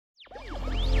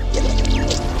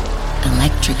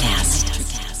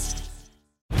Electrocast.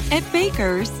 At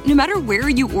Baker's, no matter where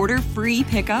you order free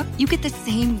pickup, you get the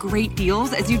same great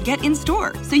deals as you'd get in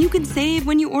store, so you can save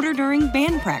when you order during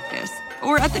band practice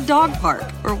or at the dog park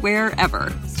or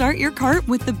wherever. Start your cart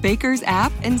with the Baker's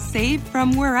app and save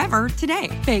from wherever today.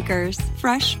 Baker's,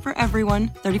 fresh for everyone.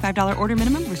 $35 order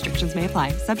minimum. Restrictions may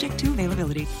apply. Subject to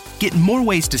availability. Get more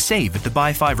ways to save at the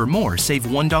Buy 5 or More Save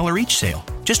 $1 each sale.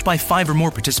 Just buy 5 or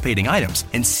more participating items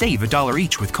and save $1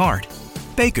 each with card.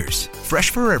 Baker's, fresh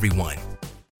for everyone.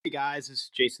 Hey guys, this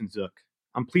is Jason Zook.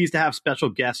 I'm pleased to have special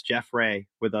guest Jeff Wray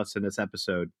with us in this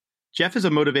episode. Jeff is a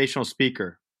motivational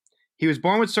speaker. He was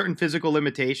born with certain physical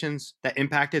limitations that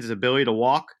impacted his ability to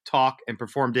walk, talk, and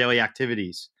perform daily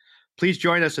activities. Please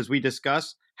join us as we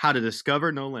discuss how to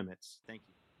discover no limits. Thank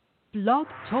you. Blog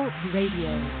Talk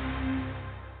Radio.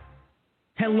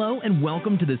 Hello and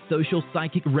welcome to the Social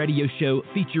Psychic Radio Show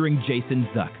featuring Jason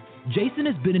Zook. Jason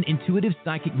has been an intuitive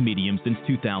psychic medium since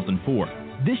 2004.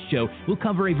 This show will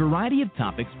cover a variety of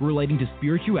topics relating to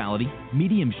spirituality,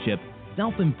 mediumship,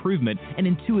 self-improvement, and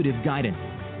intuitive guidance.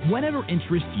 Whatever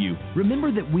interests you,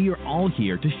 remember that we are all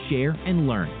here to share and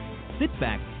learn. Sit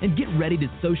back and get ready to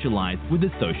socialize with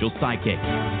the Social Psychic.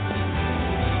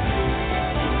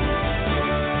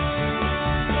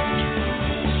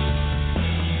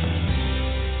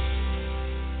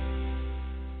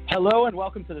 Hello and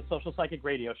welcome to the Social Psychic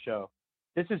Radio Show.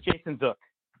 This is Jason Zook.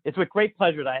 It's with great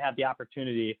pleasure that I have the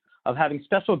opportunity of having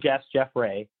special guest Jeff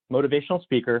Wray, motivational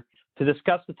speaker, to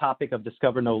discuss the topic of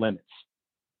Discover No Limits.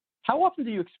 How often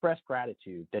do you express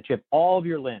gratitude that you have all of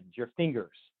your limbs, your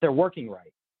fingers, they're working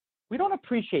right? We don't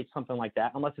appreciate something like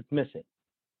that unless it's missing.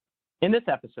 In this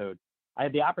episode, I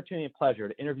had the opportunity and pleasure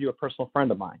to interview a personal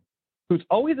friend of mine who's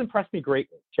always impressed me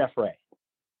greatly, Jeff Wray.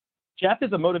 Jeff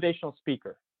is a motivational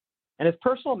speaker, and his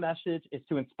personal message is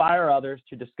to inspire others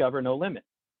to discover no limit.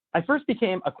 I first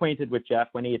became acquainted with Jeff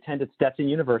when he attended Stetson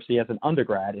University as an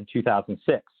undergrad in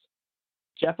 2006.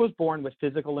 Jeff was born with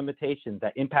physical limitations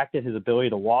that impacted his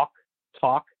ability to walk,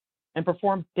 talk, and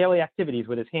perform daily activities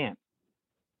with his hands.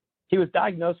 He was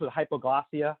diagnosed with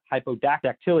hypoglossia,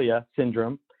 hypodactylia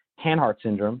syndrome, Hanhart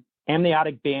syndrome,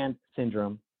 amniotic band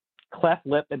syndrome, cleft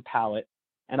lip and palate,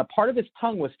 and a part of his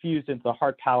tongue was fused into the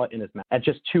hard palate in his mouth. At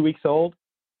just 2 weeks old,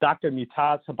 Dr.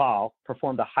 Mutaz Habal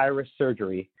performed a high-risk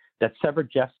surgery that severed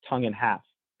Jeff's tongue in half,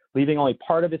 leaving only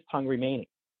part of his tongue remaining.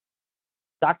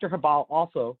 Dr. Habal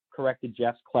also corrected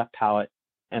Jeff's cleft palate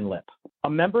and lip. A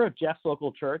member of Jeff's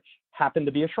local church happened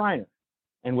to be a Shriner,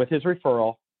 and with his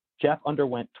referral, Jeff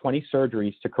underwent 20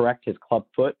 surgeries to correct his club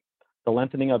foot, the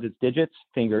lengthening of his digits,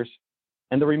 fingers,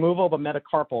 and the removal of a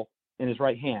metacarpal in his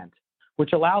right hand,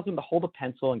 which allows him to hold a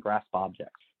pencil and grasp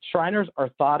objects. Shriner's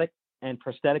orthotic and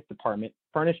prosthetic department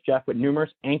furnished Jeff with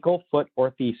numerous ankle, foot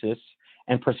orthesis,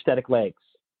 and prosthetic legs.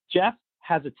 Jeff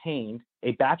has attained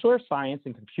a Bachelor of Science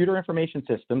in Computer Information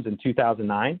Systems in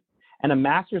 2009 and a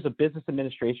Master's of Business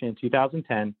Administration in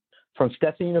 2010 from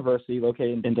Stetson University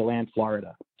located in DeLand,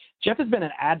 Florida. Jeff has been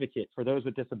an advocate for those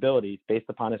with disabilities based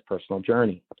upon his personal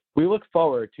journey. We look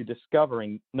forward to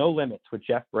discovering no limits with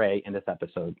Jeff Wray in this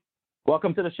episode.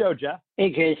 Welcome to the show, Jeff.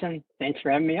 Hey, Jason. Thanks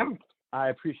for having me on. I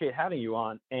appreciate having you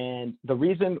on. And the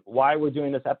reason why we're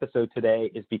doing this episode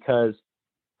today is because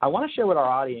I want to share with our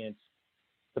audience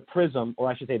the prism, or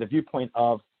I should say the viewpoint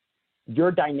of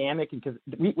your dynamic, because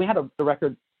we had to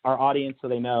record our audience so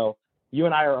they know you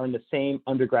and I are in the same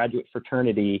undergraduate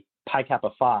fraternity, Pi Kappa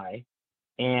Phi,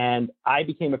 and I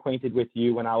became acquainted with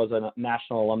you when I was a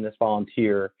National Alumnus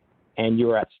Volunteer, and you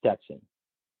were at Stetson.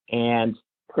 And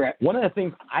correct. One of the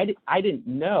things I didn't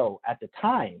know at the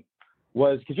time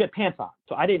was because you had pants on.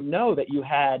 So I didn't know that you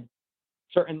had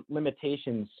certain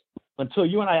limitations until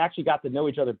you and I actually got to know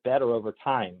each other better over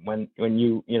time when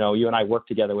you and I worked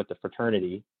together with the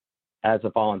fraternity as a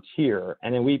volunteer.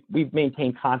 And then we've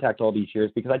maintained contact all these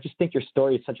years because I just think your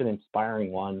story is such an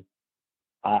inspiring one.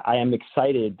 I am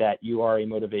excited that you are a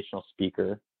motivational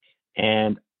speaker.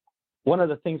 And one of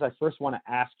the things I first want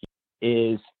to ask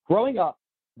you is, growing up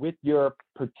with your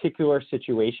particular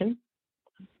situation,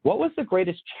 what was the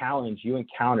greatest challenge you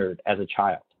encountered as a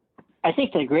child? I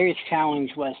think the greatest challenge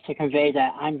was to convey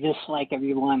that I'm just like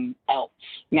everyone else.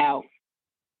 Now,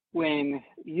 when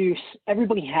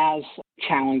everybody has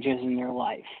challenges in their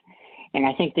life, and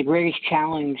I think the greatest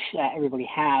challenge that everybody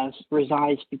has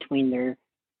resides between their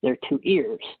two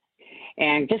ears.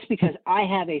 And just because I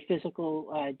have a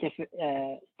physical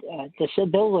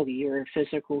disability or a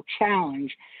physical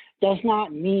challenge does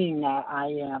not mean that I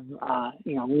am,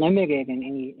 limited in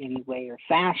any way or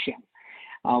fashion.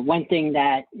 One thing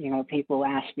that, people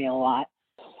ask me a lot,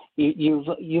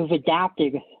 you've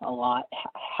adapted a lot.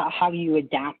 How do you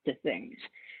adapt to things?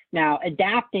 Now,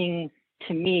 adapting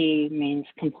to me means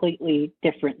completely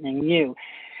different than you.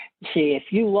 See, if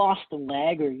you lost a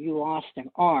leg or you lost an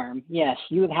arm, yes,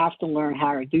 you would have to learn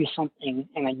how to do something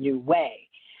in a new way.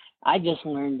 I just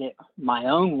learned it my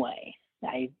own way.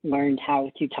 I learned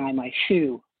how to tie my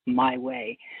shoe my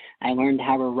way. I learned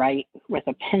how to write with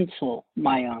a pencil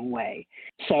my own way.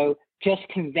 So just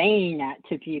conveying that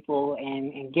to people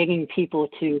and getting people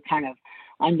to kind of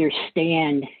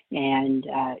understand and,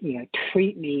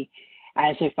 treat me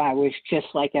as if I was just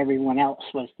like everyone else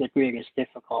was the greatest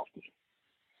difficulty.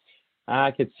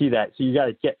 I could see that. So you got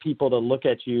to get people to look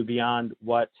at you beyond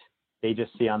what they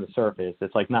just see on the surface.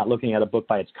 It's like not looking at a book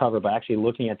by its cover, but actually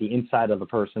looking at the inside of a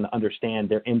person to understand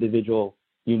their individual,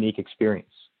 unique experience.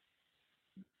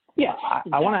 Yes,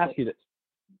 exactly. I want to ask you this.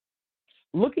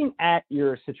 Looking at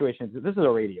your situation, this is a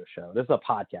radio show. This is a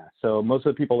podcast. So most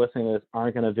of the people listening to this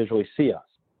aren't going to visually see us.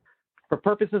 For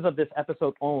purposes of this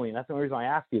episode only, and that's the only reason I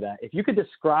asked you that, if you could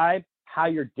describe how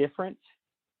you're different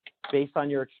based on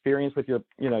your experience with your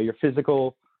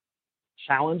physical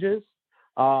challenges,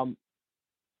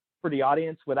 for the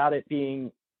audience, without it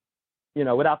being,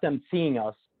 without them seeing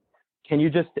us, can you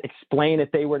just explain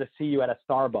if they were to see you at a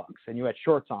Starbucks and you had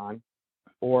shorts on,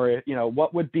 or,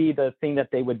 what would be the thing that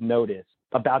they would notice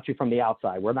about you from the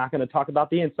outside? We're not going to talk about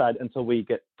the inside until we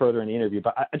get further in the interview,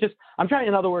 but I'm trying,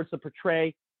 in other words, to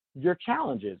portray your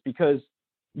challenges because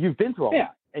you've been through all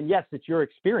that. And yes, it's your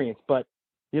experience, but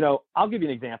I'll give you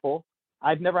an example.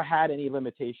 I've never had any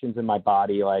limitations in my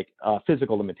body, like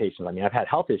physical limitations. I mean, I've had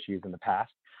health issues in the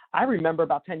past. I remember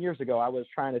about 10 years ago, I was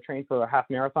trying to train for a half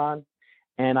marathon,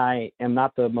 and I am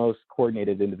not the most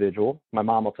coordinated individual. My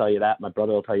mom will tell you that. My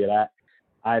brother will tell you that.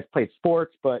 I've played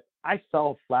sports, but I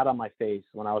fell flat on my face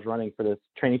when I was training for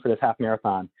this half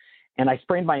marathon. And I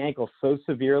sprained my ankle so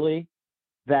severely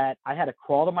that I had to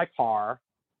crawl to my car,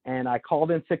 and I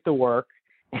called in sick to work,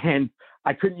 and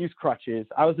I couldn't use crutches.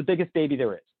 I was the biggest baby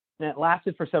there is. And it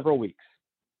lasted for several weeks.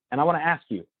 And I want to ask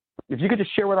you, if you could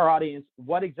just share with our audience,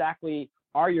 what exactly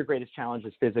are your greatest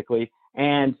challenges physically?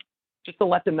 And just to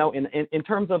let them know in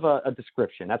terms of a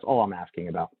description, that's all I'm asking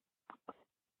about.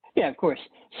 Yeah, of course.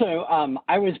 So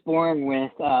I was born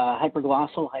with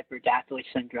hyperglossal hyperdactyly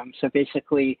syndrome. So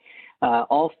basically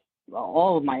all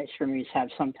of my extremities have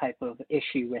some type of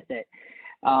issue with it.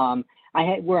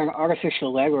 I wear an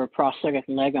artificial leg or a prosthetic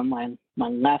leg on my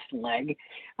left leg.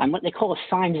 I'm what they call a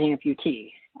Symes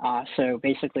amputee. So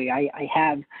basically I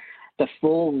have the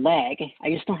full leg. I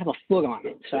just don't have a foot on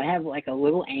it. So I have like a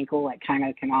little ankle that kind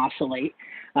of can oscillate,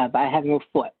 but I have no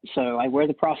foot. So I wear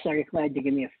the prosthetic leg to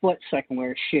give me a foot so I can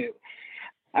wear a shoe.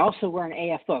 I also wear an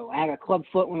AFO. I had a club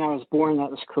foot when I was born that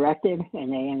was corrected,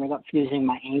 and they ended up fusing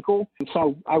my ankle.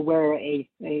 So I wear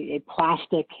a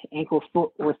plastic ankle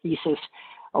foot orthesis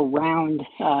around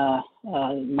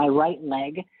my right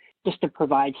leg just to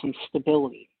provide some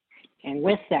stability. And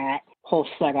with that whole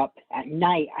setup at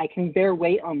night, I can bear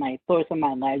weight on both of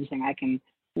my legs, and I can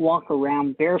walk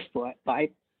around barefoot, but I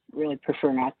really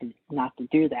prefer not to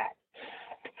do that.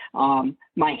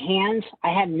 My hands, I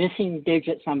have missing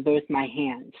digits on both my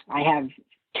hands. I have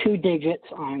 2 digits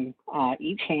on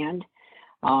each hand,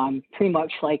 pretty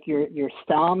much like your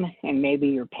thumb and maybe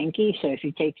your pinky. So if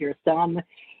you take your thumb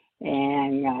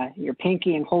and your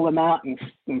pinky and hold them out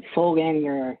and fold in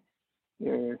your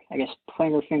I guess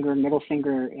pointer finger, middle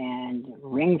finger, and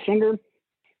ring finger,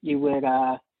 you would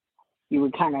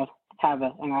kind of have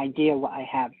an idea what I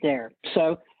have there.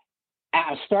 So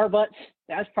at Starbucks,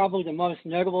 that's probably the most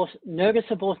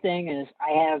noticeable thing is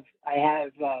I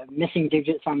have missing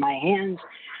digits on my hands,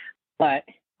 but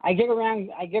I get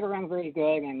around very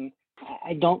good, and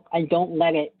I don't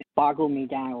let it boggle me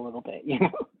down a little bit,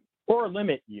 or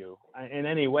limit you in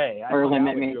any way. Or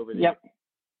limit me. Yep.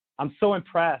 I'm so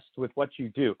impressed with what you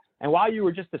do. And while you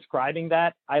were just describing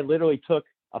that, I literally took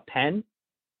a pen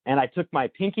and I took my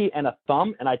pinky and a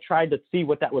thumb and I tried to see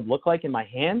what that would look like in my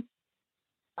hand.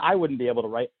 I wouldn't be able to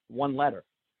write one letter.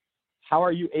 How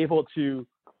are you able to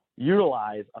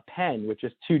utilize a pen with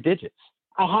just 2 digits?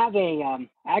 I have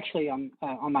actually on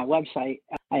my website,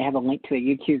 I have a link to a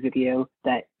YouTube video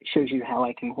that shows you how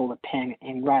I can hold a pen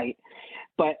and write.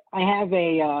 But I have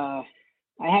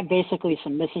basically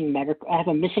some missing I have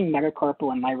a missing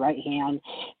metacarpal in my right hand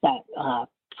that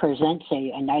presents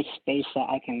a nice space that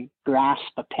I can grasp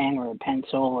a pen or a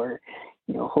pencil or,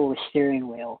 hold a steering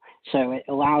wheel. So it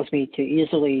allows me to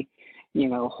easily,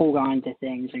 hold on to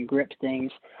things and grip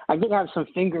things. I did have some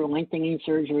finger lengthening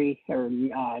surgery or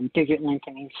digit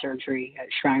lengthening surgery at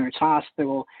Shriners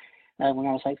Hospital when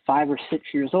I was like 5 or 6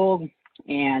 years old.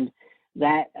 And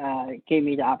that gave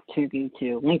me the opportunity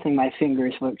to lengthen my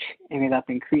fingers, which ended up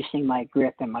increasing my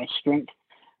grip and my strength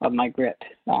of my grip.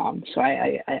 So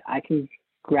I can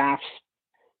grasp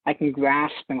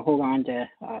and hold on to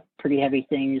pretty heavy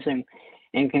things and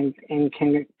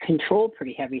can control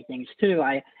pretty heavy things too.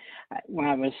 When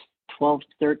I was 12,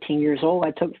 13 years old,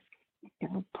 I took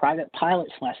private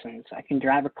pilot's lessons. I can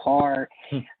drive a car.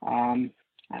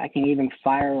 I can even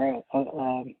fire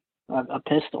a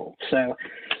pistol. So,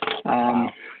 wow.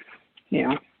 you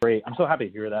know. Great. I'm so happy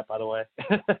to hear that, by the way.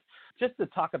 Just to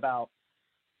talk about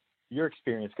your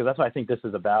experience, because that's what I think this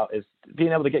is about, is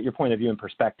being able to get your point of view and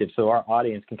perspective so our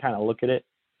audience can kind of look at it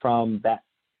from that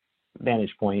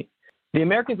vantage point. The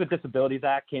Americans with Disabilities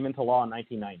Act came into law in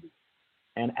 1990.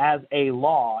 And as a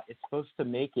law, it's supposed to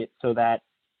make it so that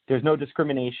there's no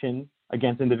discrimination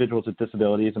against individuals with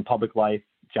disabilities in public life,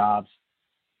 jobs,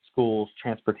 schools,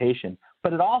 transportation.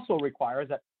 But it also requires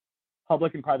that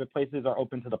public and private places are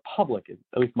open to the public,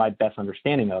 at least my best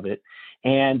understanding of it.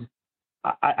 And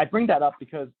I bring that up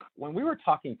because when we were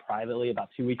talking privately about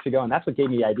 2 weeks ago, and that's what gave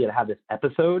me the idea to have this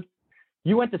episode,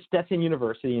 you went to Stetson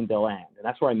University in DeLand, and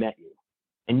that's where I met you.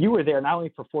 And you were there not only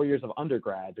for 4 years of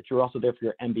undergrad, but you were also there for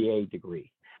your MBA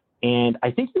degree. And I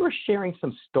think you were sharing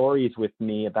some stories with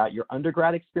me about your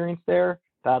undergrad experience there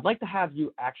that I'd like to have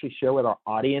you actually share with our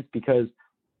audience, because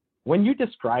when you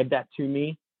described that to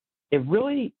me, it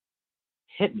really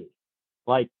hit me.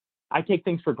 Like, I take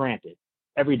things for granted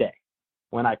every day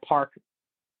when I park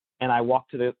and I walk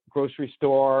to the grocery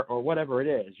store or whatever it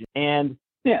is. And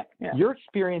your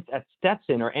experience at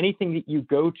Stetson, or anything that you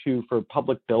go to for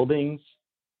public buildings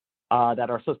that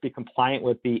are supposed to be compliant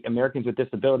with the Americans with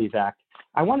Disabilities Act,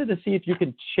 I wanted to see if you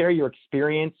could share your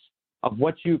experience of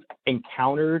what you've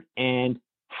encountered and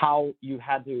how you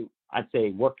had to, I'd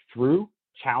say, work through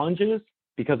challenges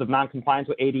because of noncompliance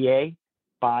with ADA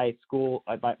by school,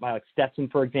 by like Stetson,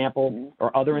 for example,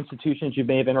 or other institutions you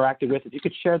may have interacted with. If you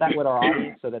could share that with our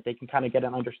audience so that they can kind of get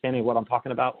an understanding of what I'm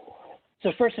talking about.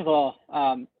 So first of all,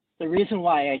 the reason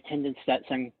why I attended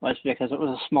Stetson was because it was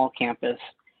a small campus,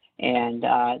 and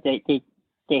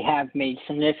they have made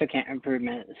significant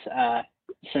improvements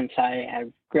since I have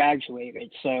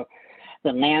graduated. So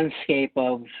the landscape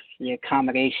of the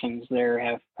accommodations there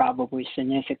have probably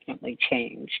significantly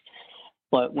changed.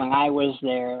 But when I was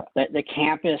there, the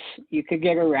campus, you could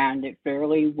get around it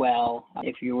fairly well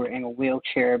if you were in a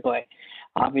wheelchair, but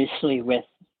obviously with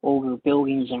older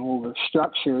buildings and older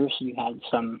structures, you had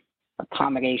some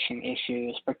accommodation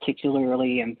issues,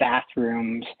 particularly in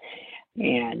bathrooms.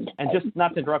 And just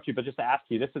not to interrupt you, but just to ask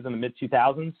you, this is in the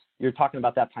mid-2000s? You're talking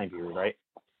about that time period, right?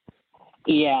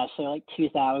 Yeah, so like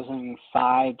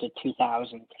 2005 to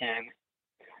 2010.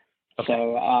 Okay.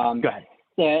 So go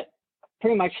ahead.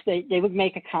 Pretty much they would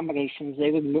make accommodations. They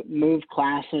would move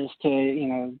classes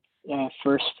to,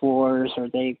 first floors, or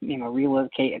they,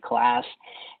 relocate a class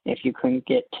if you couldn't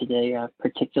get to the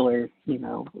particular,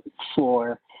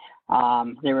 floor.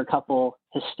 There were a couple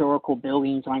historical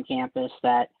buildings on campus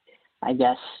that I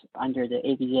guess under the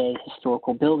ADA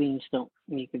historical buildings don't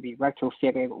need to be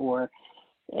retrofitted, or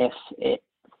if it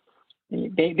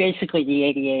basically the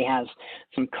ADA has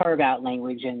some carve-out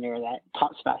language in there that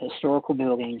talks about historical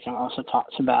buildings and also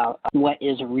talks about what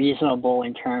is reasonable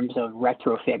in terms of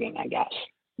retrofitting, I guess.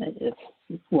 It's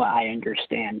what I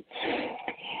understand.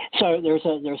 So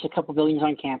there's a couple buildings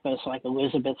on campus, like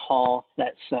Elizabeth Hall,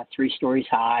 that's 3 stories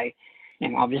high,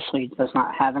 and obviously does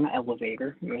not have an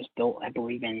elevator. It was built, I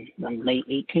believe, in the late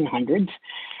 1800s.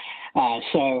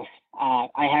 So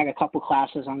I had a couple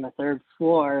classes on the 3rd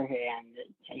floor,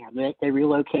 and they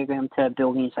relocated them to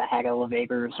buildings that had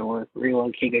elevators or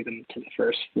relocated them to the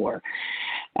 1st floor.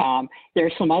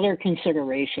 There's some other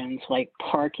considerations, like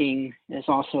parking is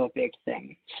also a big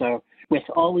thing. So with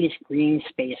all these green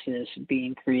spaces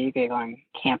being created on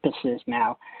campuses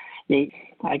now,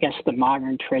 I guess the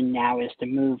modern trend now is to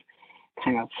move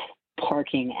kind of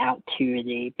parking out to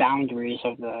the boundaries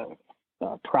of the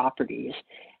properties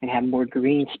and have more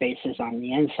green spaces on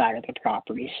the inside of the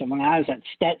property. So when I was at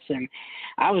Stetson,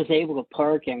 I was able to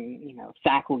park in,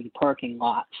 faculty parking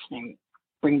lots and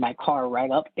bring my car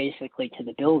right up basically to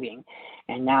the building.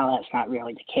 And now that's not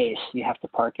really the case. You have to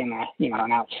park in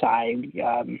an outside,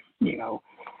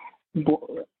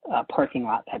 parking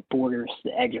lot that borders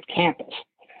the edge of campus.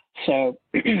 So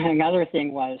another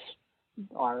thing was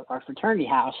our fraternity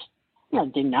house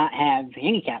did not have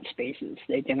handicap spaces.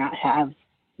 They did not have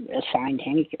assigned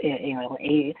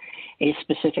a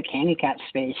specific handicap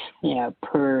space,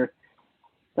 per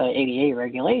the ADA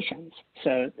regulations.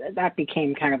 So that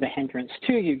became kind of a hindrance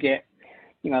too. You get,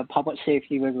 public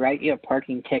safety would write you a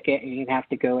parking ticket, and you'd have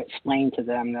to go explain to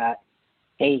them that,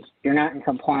 hey, you're not in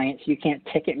compliance. You can't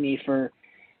ticket me for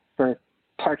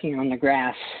parking on the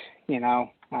grass. I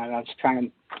was trying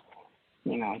to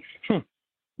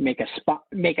make a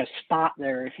spot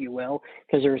there, if you will,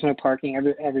 because there was no parking.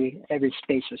 Every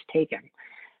space was taken.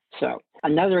 So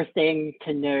another thing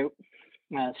to note,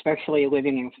 especially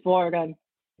living in Florida,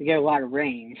 we get a lot of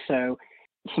rain. So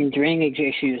some drainage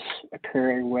issues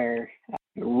occurred where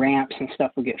ramps and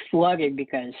stuff would get flooded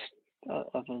because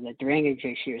of the drainage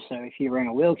issue. So if you were in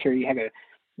a wheelchair, you had to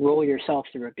roll yourself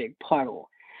through a big puddle.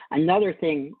 Another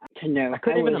thing to note, I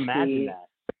couldn't even imagine that.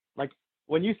 Like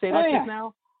when you say that just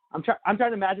now, I'm trying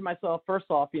to imagine myself, first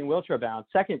off, being wheelchair bound.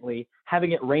 Secondly,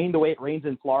 having it rain the way it rains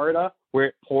in Florida, where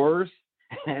it pours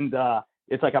and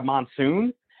it's like a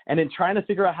monsoon, and then trying to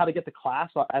figure out how to get to class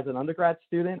as an undergrad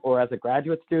student or as a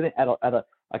graduate student at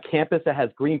a campus that has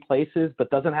green places but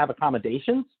doesn't have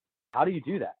accommodations. How do you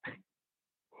do that?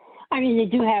 I mean, they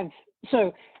do have.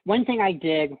 So one thing I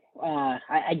did,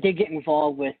 I did get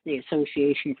involved with the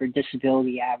Association for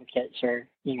Disability Advocates, or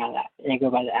that they go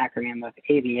by the acronym of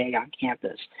AVA on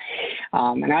campus,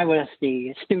 and I was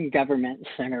the student government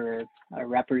center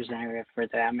representative for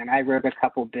them, and I wrote a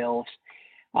couple bills.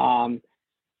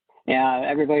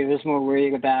 Everybody was more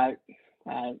worried about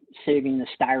saving the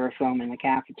styrofoam in the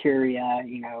cafeteria,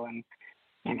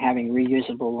 and having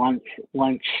reusable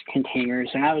lunch containers,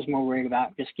 and I was more worried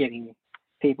about just getting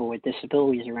people with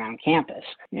disabilities around campus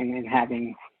and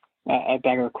having a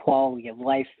better quality of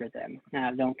life for them.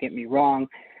 Now, don't get me wrong,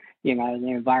 the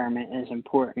environment is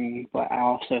important, but I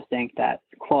also think that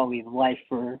quality of life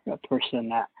for a person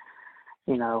that,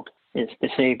 is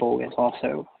disabled is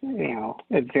also,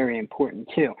 very important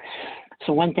too.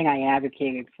 So one thing I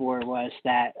advocated for was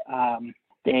that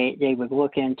they would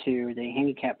look into the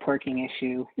handicap parking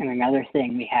issue. And another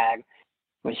thing we had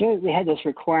was we had this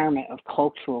requirement of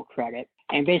cultural credit.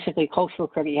 And basically cultural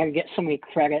credit, you had to get so many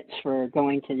credits for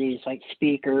going to these like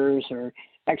speakers or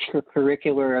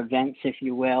extracurricular events, if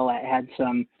you will, that had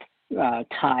some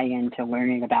tie into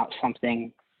learning about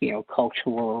something,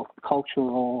 cultural,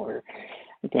 or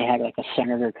if they had like a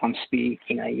senator come speak,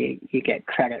 you get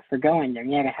credit for going there.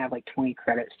 You had to have like 20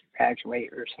 credits to graduate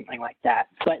or something like that.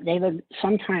 But they would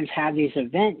sometimes have these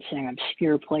events in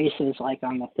obscure places, like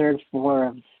on the third floor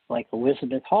of like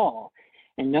Elizabeth Hall,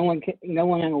 and no one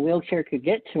in a wheelchair could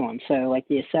get to them. So like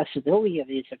the accessibility of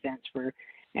these events were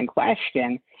in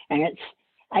question, and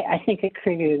I think it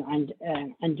created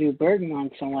an undue burden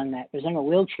on someone that was in a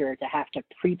wheelchair to have to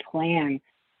pre-plan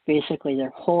basically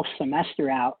their whole semester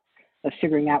out of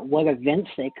figuring out what events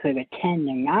they could attend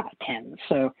and not attend.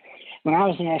 So when I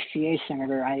was an SGA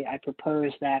senator, I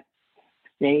proposed that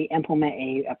they implement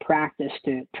a practice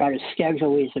to try to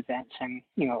schedule these events and,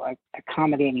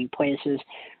 accommodating places,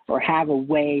 or have a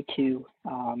way to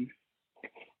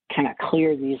kind of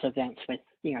clear these events with,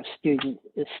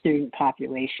 the student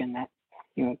population that,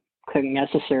 couldn't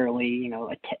necessarily,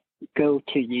 go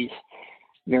to these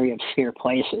very obscure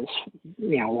places,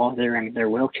 while they're in their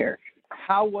wheelchair.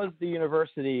 How was the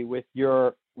university with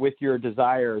your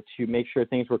desire to make sure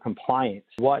things were compliant?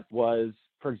 What was,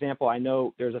 for example, I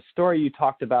know there's a story you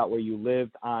talked about where you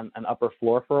lived on an upper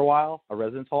floor for a while, a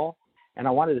residence hall, and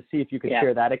I wanted to see if you could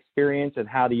share that experience and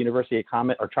how the university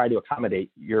tried to accommodate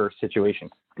your situation.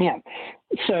 Yeah.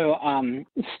 So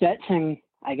Stetson,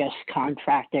 I guess,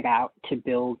 contracted out to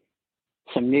build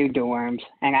some new dorms,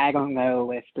 and I don't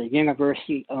know if the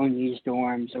university owned these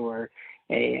dorms or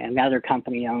another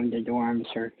company owned the dorms,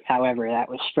 or however that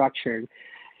was structured.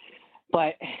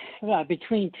 But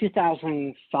between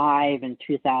 2005 and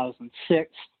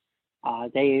 2006,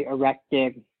 they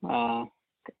erected a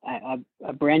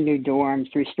brand new dorm,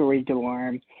 3-story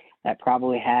dorm that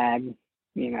probably had,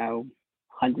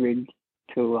 100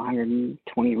 to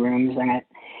 120 rooms in it.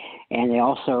 And they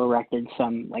also erected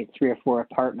some like 3 or 4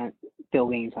 apartment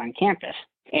buildings on campus.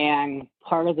 And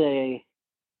part of the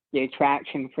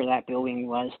attraction for that building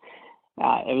was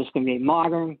it was going to be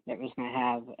modern. It was going to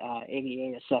have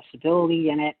ADA accessibility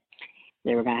in it.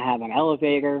 They were going to have an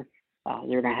elevator.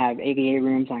 They were going to have ADA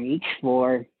rooms on each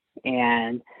floor,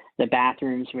 and the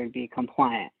bathrooms would be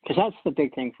compliant. Because that's the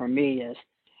big thing for me is,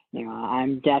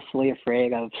 I'm deathly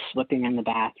afraid of slipping in the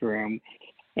bathroom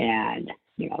and,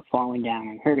 falling down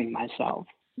and hurting myself.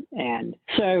 And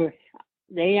so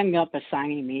they ended up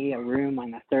assigning me a room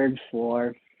on the 3rd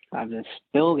floor of this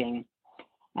building.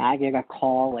 I get a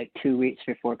call like 2 weeks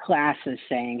before classes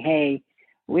saying, hey,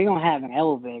 we don't have an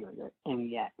elevator in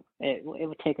yet. It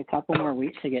would take a couple more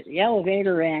weeks to get the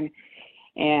elevator in.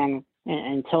 And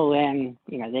until then,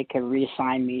 they could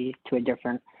reassign me to a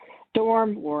different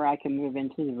dorm, or I can move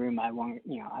into the room I wanted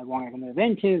to move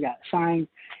into, got assigned,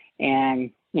 and,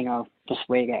 just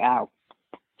wait it out.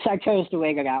 So I chose to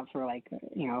wait it out for like,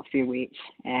 a few weeks,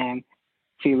 and a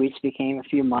few weeks became a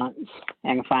few months,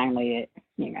 and finally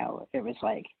it was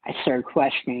like I started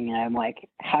questioning, and I'm like,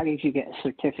 how did you get a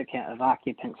certificate of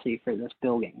occupancy for this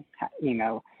building,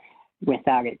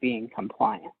 without it being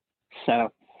compliant?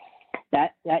 So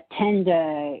that tended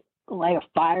to light a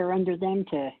fire under them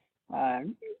to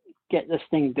get this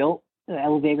thing built, the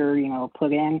elevator,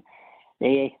 put in.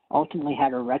 They ultimately had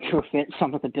to retrofit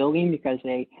some of the building because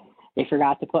they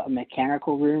forgot to put a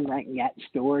mechanical room right next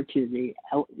door to the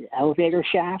elevator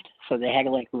shaft. So they had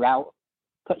to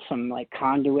put some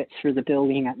conduits for the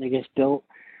building that they just built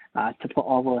to put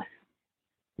all the,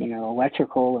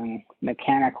 electrical and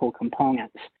mechanical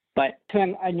components. But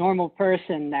to a normal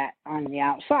person that on the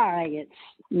outside,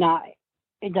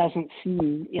 it doesn't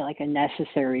seem like a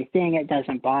necessary thing. It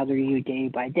doesn't bother you day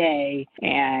by day.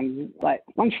 But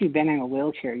once you've been in a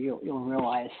wheelchair, you'll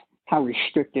realize how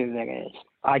restrictive it is.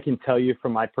 I can tell you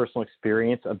from my personal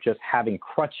experience of just having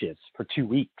crutches for 2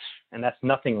 weeks, and that's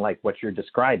nothing like what you're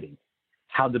describing,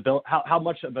 how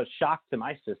much of a shock to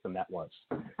my system that was.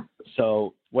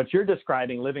 So what you're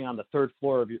describing, living on the third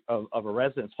floor of a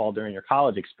residence hall during your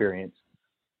college experience,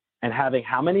 and having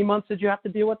how many months did you have to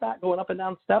deal with that, going up and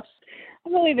down steps?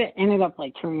 I believe it ended up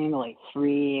turning into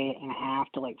 3.5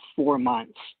 to 4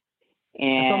 months.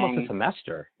 And that's almost a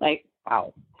semester.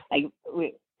 Wow.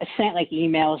 We sent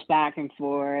emails back and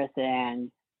forth,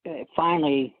 and it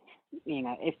finally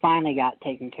got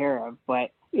taken care of. But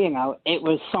it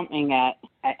was something that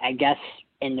I guess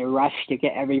in the rush to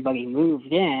get everybody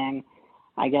moved in,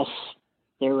 I guess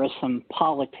there was some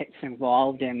politics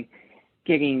involved in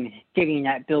getting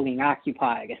that building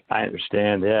occupied. I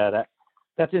understand. Yeah,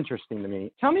 that's interesting to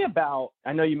me. Tell me about,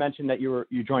 I know you mentioned that you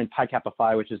joined Pi Kappa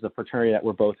Phi, which is the fraternity that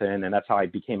we're both in, and that's how I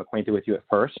became acquainted with you at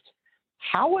first.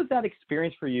 How was that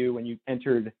experience for you when you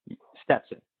entered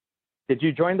Stetson? Did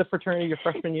you join the fraternity your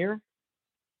freshman year?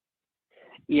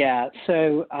 Yeah,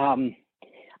 so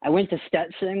I went to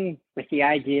Stetson with the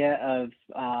idea of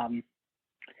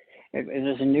it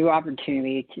was a new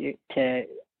opportunity to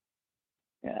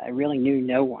I really knew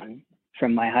no one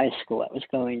from my high school that was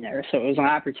going there. So it was an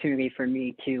opportunity for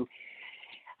me to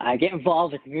get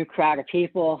involved with a new crowd of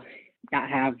people, not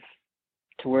have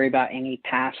to worry about any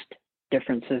past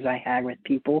differences I had with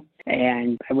people.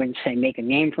 And I wouldn't say make a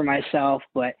name for myself,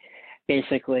 but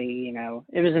basically,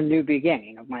 it was a new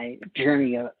beginning of my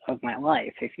journey of my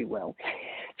life, if you will.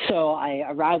 So I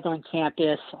arrived on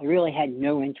campus. I really had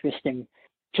no interest in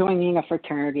joining a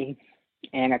fraternity.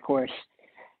 And of course,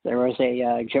 there was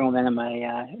a gentleman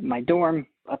in my dorm,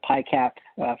 a Pi Cap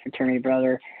fraternity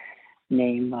brother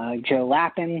named Joe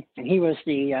Lappin, and he was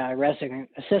the resident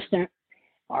assistant,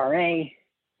 RA,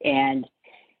 and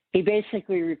he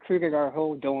basically recruited our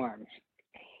whole dorm.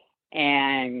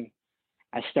 And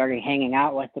I started hanging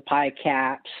out with the Pi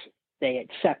Caps. They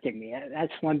accepted me.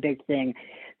 That's one big thing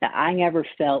that I never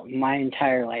felt in my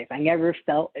entire life. I never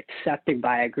felt accepted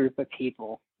by a group of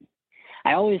people.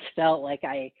 I always felt like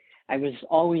I was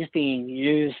always being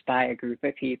used by a group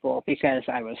of people because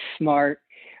I was smart,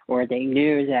 or they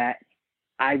knew that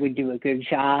I would do a good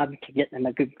job to get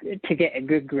a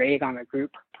good grade on a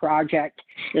group project.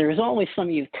 There was always some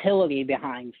utility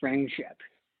behind friendship.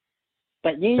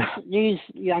 But these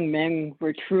young men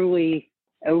were truly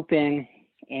open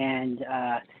and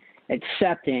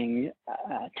accepting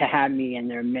to have me in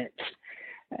their midst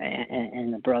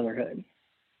in the brotherhood.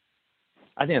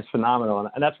 I think it's phenomenal.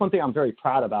 And that's one thing I'm very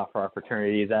proud about for our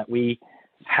fraternity, that we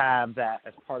have that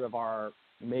as part of our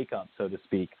makeup, so to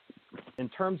speak. In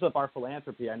terms of our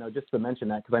philanthropy, I know, just to mention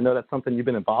that, because I know that's something you've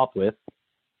been involved with,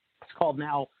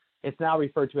 it's now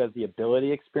referred to as the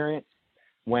Ability Experience.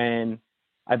 When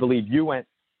I believe you went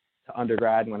to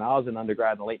undergrad, when I was in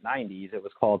undergrad in the late 90s, it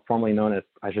was formerly known as,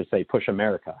 I should say, Push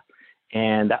America.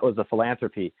 And that was the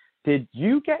philanthropy. Did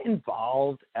you get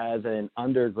involved as an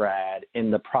undergrad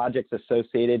in the projects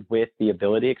associated with the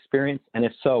Ability Experience? And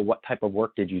if so, what type of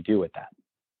work did you do with that,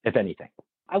 if anything?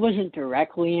 I wasn't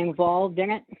directly involved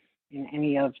in it, in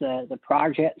any of the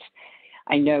projects.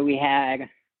 I know we had,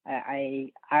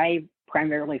 I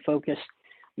primarily focused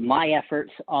my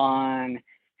efforts on,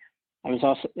 I was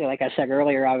also, like I said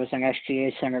earlier, I was an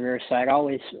SGA senator, so I'd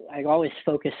always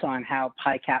focus on how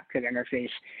Pi Cap could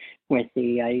interface with the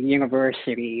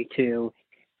university to,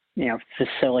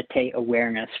 facilitate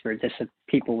awareness for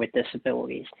people with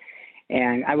disabilities.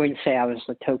 And I wouldn't say I was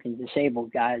the token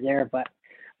disabled guy there, but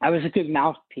I was a good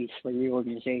mouthpiece for the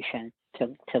organization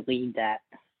to lead that.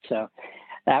 So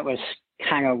that was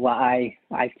kind of what I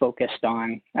focused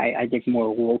on. I did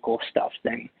more local stuff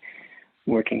than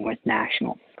working with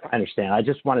national. I understand. I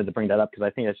just wanted to bring that up because I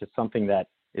think that's just something that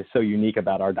is so unique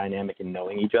about our dynamic in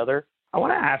knowing each other. I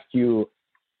want to ask you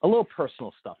a little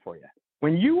personal stuff for you.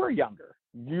 When you were younger,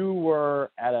 you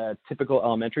were at a typical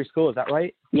elementary school, is that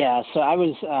right? Yeah, so I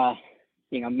was,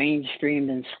 mainstreamed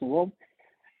in school.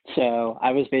 So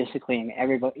I was basically in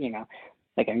everybody,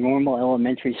 like a normal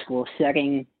elementary school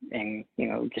setting and,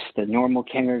 just a normal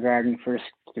kindergarten, first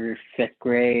through fifth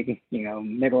grade,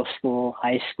 middle school,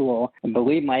 high school. I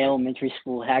believe my elementary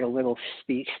school had a little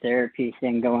speech therapy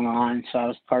thing going on, so I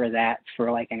was part of that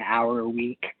for like an hour a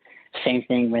week. Same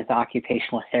thing with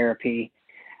occupational therapy.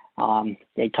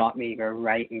 They taught me to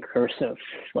write in cursive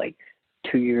like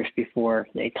 2 years before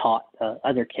they taught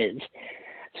other kids.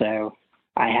 So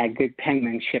I had good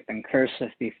penmanship in cursive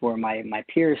before my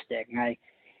peers did. And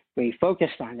we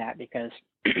focused on that because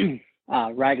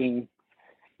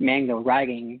manual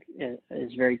writing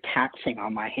is very taxing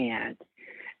on my hand.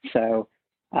 So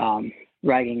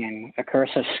writing in a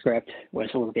cursive script was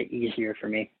a little bit easier for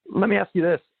me. Let me ask you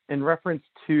this. In reference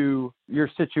to your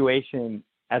situation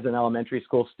as an elementary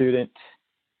school student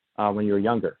when you were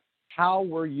younger, how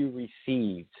were you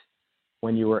received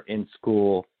when you were in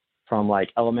school from like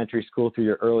elementary school through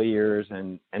your early years,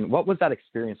 and what was that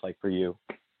experience like for you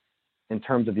in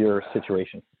terms of your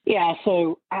situation? Yeah,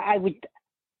 so I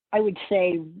would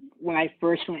say when I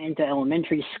first went into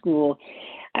elementary school,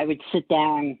 I would sit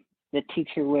down, the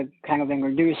teacher would kind of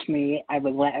introduce me, I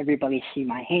would let everybody see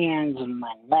my hands and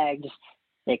my legs,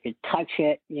 they could touch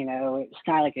it, it's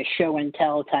kind of like a show and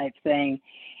tell type thing,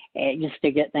 just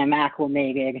to get them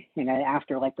acclimated,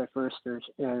 after like the first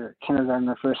or kindergarten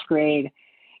or first grade.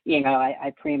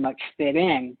 I pretty much fit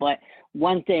in. But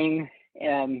one thing,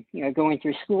 going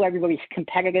through school, everybody's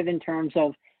competitive in terms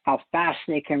of how fast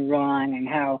they can run and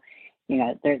how,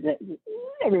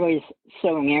 everybody's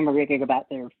so enamored about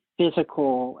their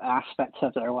physical aspects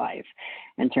of their life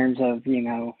in terms of,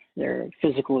 their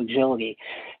physical agility.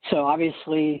 So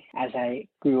obviously, as I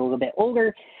grew a little bit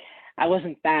older, I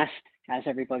wasn't fast as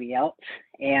everybody else,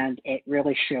 and it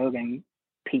really showed in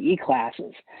PE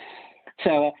classes.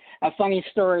 So a funny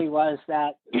story was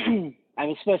that I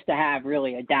was supposed to have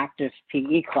really adaptive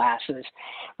PE classes,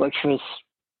 which was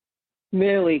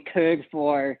really code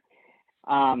for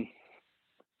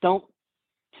don't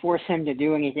force him to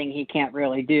do anything he can't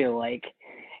really do, like,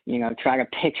 try to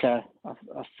pitch a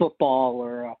football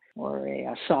or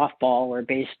a softball or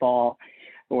baseball,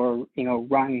 or,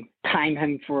 time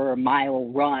him for a mile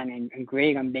run and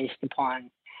grade him based upon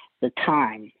the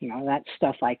time. That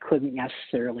stuff I couldn't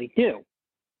necessarily do.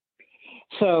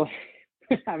 So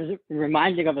I was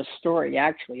reminded of a story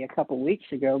actually a couple of weeks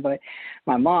ago, but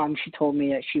my mom, she told me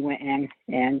that she went in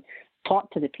and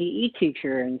talked to the PE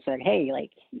teacher and said, hey,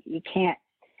 like, you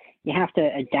have to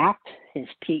adapt his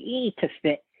PE to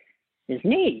fit his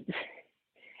needs.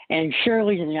 And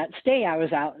surely the next day I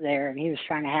was out there and he was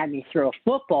trying to have me throw a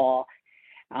football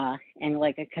in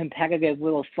like a competitive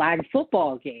little flag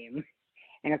football game.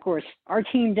 And of course, our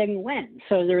team didn't win.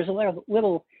 So there was a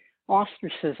little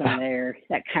ostracism there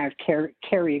that kind of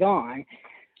carried on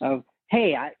of,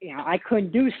 hey, I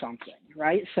couldn't do something,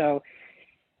 right? So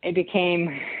it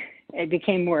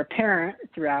became more apparent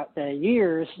throughout the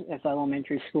years of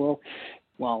elementary school.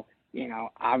 Well,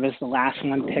 I was the last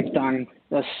one picked on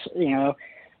this,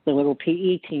 the little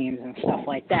PE teams and stuff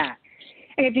like that.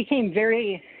 And it became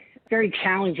very, very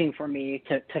challenging for me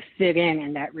to fit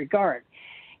in that regard.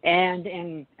 And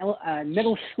in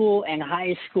middle school and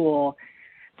high school,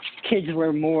 kids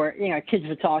were more, kids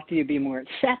would talk to you, be more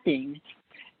accepting,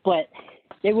 but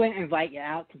they wouldn't invite you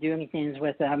out to do anything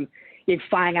with them. You'd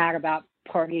find out about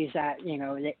parties that,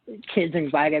 the kids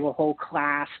invited a whole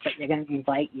class, but they didn't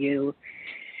invite you,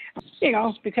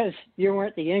 because you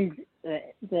weren't in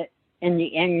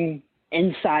the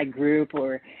inside group,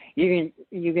 or you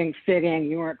didn't fit in,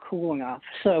 you weren't cool enough.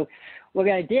 So what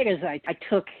I did is I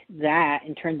took that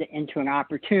and turned it into an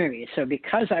opportunity. So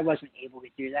because I wasn't able to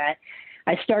do that,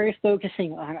 I started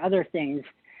focusing on other things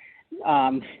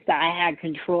that I had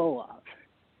control of.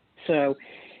 So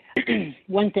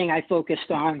one thing I focused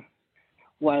on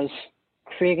was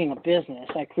creating a business.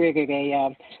 I created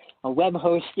a web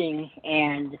hosting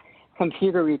and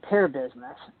computer repair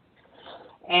business.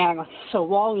 And so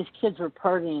while these kids were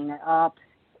partying it up,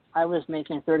 I was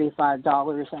making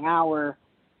 $35 an hour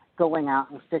going out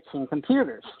and fixing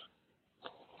computers.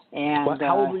 And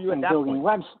how old were you at that building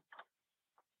point?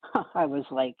 websites. I was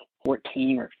like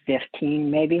 14 or 15,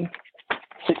 maybe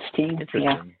 16. Interesting.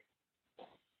 Yeah.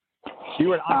 You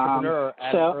were an entrepreneur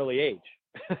at an early age.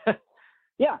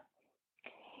 Yeah.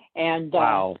 And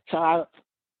wow. So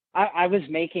I was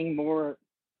making more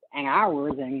an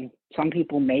hour than some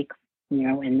people make,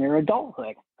 in their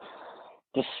adulthood,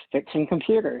 just fixing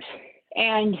computers.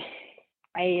 And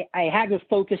I had to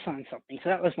focus on something. So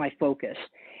that was my focus.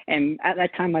 And at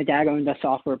that time, my dad owned a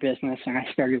software business, and I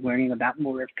started learning about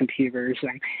more of computers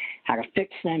and how to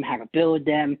fix them, how to build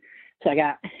them. So I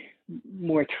got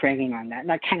more training on that. And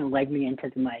that kind of led me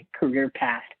into my career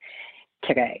path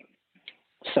today.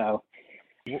 So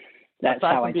that's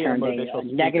how I turned a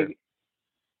negative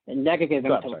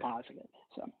into a positive.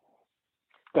 So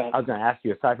go ahead. I was going to ask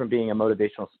you, aside from being a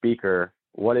motivational speaker,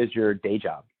 what is your day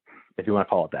job, if you want to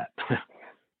call it that?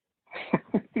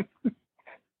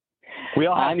 We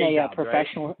all have I'm day a jobs,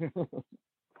 professional. Right?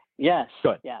 Yes.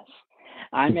 Good. Yes.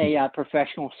 I'm a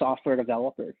professional software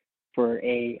developer for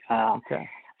a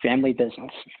family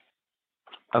business.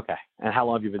 Okay. And how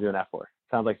long have you been doing that for?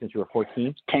 Sounds like since you were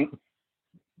 14?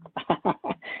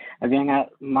 I've been at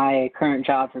my current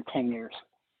job for 10 years.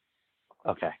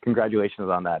 Okay. Congratulations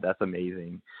on that. That's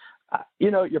amazing.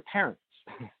 Your parents,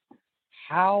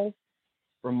 how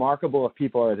remarkable of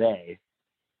people are they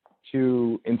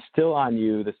to instill on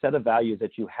you the set of values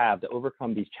that you have to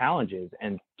overcome these challenges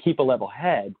and keep a level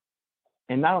head?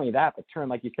 And not only that, but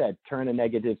like you said, turn a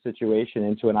negative situation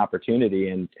into an opportunity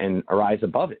and arise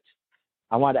above it.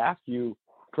 I wanted to ask you,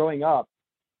 growing up,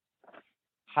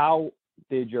 how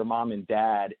did your mom and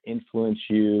dad influence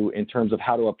you in terms of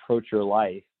how to approach your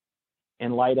life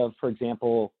in light of, for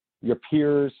example, your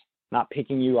peers not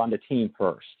picking you on the team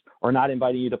first or not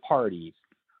inviting you to parties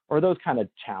or those kind of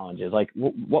challenges? Like,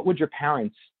 what would your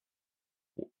parents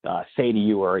say to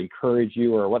you or encourage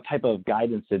you, or what type of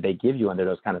guidance did they give you under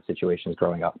those kind of situations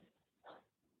growing up?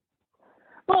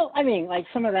 Well, I mean, like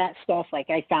some of that stuff, like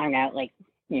I found out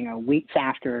weeks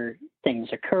after things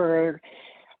occurred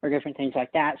or different things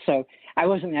like that. So I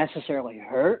wasn't necessarily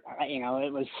hurt.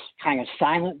 It was kind of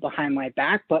silent behind my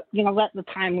back, but at the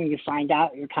time when you find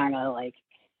out, you're kind of like,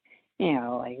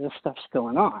 like this stuff's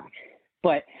going on.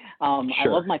 But Sure. I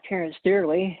love my parents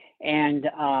dearly, and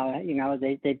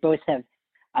they both have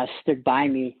stood by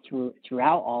me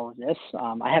throughout all of this.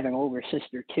 I have an older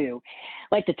sister too.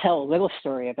 I'd like to tell a little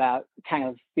story about kind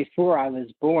of before I was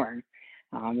born,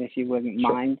 if you wouldn't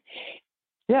mind.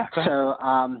 Yeah.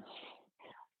 So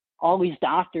all these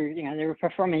doctors, they were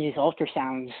performing these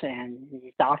ultrasounds, and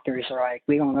these doctors are like,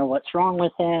 we don't know what's wrong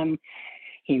with him.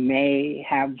 He may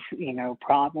have,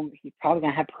 problems. He's probably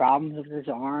going to have problems with his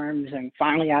arms. And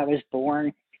finally I was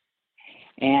born,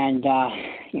 and,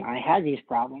 I had these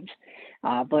problems.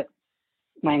 But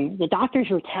when the doctors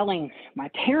were telling my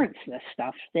parents this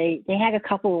stuff, they had a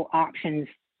couple options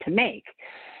to make.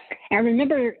 And I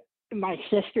remember my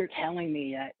sister telling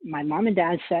me that my mom and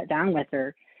dad sat down with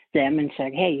them and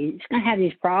said, hey, he's going to have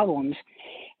these problems.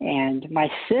 And my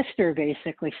sister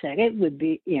basically said it would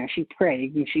be, she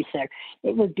prayed and she said,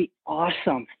 it would be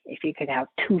awesome if he could have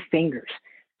 2 fingers,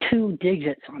 2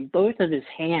 digits on both of his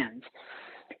hands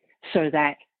so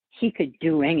that he could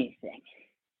do anything.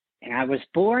 And I was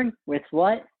born with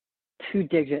what? 2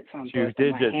 digits on both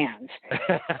of my hands.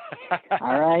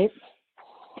 All right.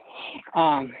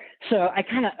 So I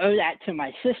kind of owe that to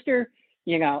my sister.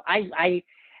 I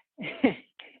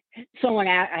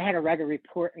had a regular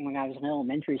report when I was in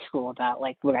elementary school about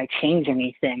would I change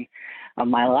anything of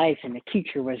my life, and the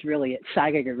teacher was really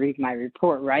excited to read my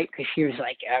report, right? Because she was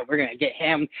like, we're going to get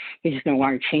him. He's going to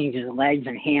want to change his legs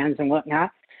and hands and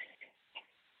whatnot.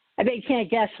 I bet you can't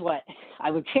guess what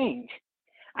I would change.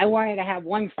 I wanted to have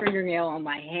 1 fingernail on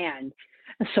my hand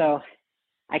so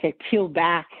I could peel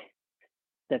back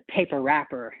the paper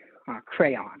wrapper on a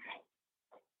crayon.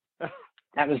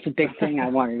 That was the big thing I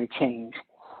wanted to change.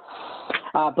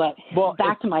 But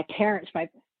back to my parents,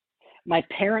 my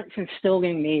parents instilled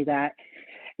in me that,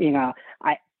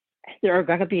 there are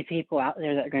going to be people out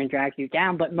there that are going to drag you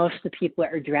down, but most of the people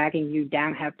that are dragging you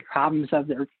down have problems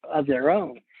of their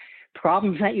own,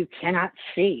 problems that you cannot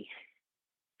see.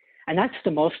 And that's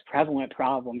the most prevalent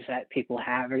problems that people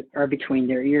have are between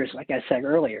their ears, like I said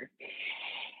earlier.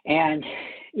 And,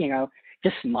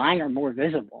 just mine are more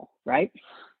visible, right?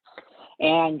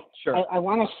 And sure. I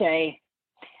want to say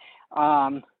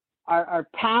our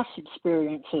past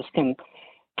experiences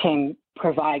can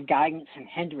provide guidance and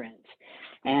hindrance.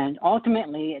 And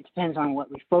ultimately, it depends on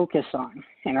what we focus on.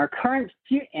 And our current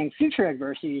and future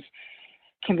adversities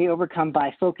can be overcome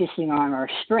by focusing on our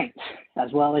strengths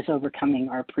as well as overcoming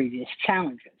our previous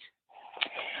challenges.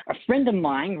 A friend of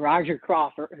mine, Roger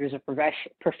Crawford, who's a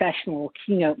professional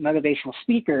keynote motivational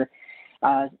speaker,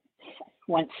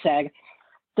 once said,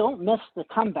 don't miss the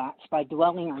comebacks by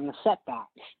dwelling on the setbacks.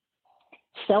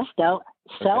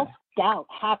 Self-doubt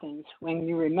happens when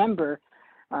you remember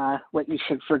what you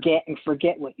should forget and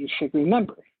forget what you should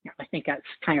remember. I think that's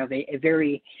kind of a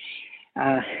very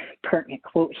pertinent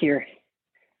quote here.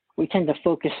 We tend to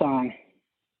focus on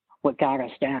what got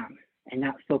us down and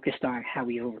not focused on how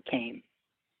we overcame.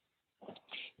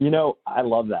 I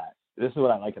love that. This is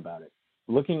what I like about it.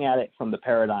 Looking at it from the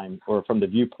paradigm or from the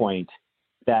viewpoint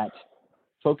that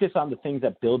focus on the things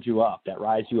that build you up, that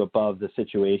rise you above the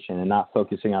situation, and not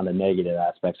focusing on the negative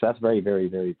aspects. So that's very, very,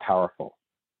 very powerful.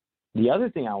 The other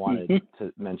thing I wanted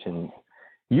to mention,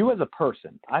 you as a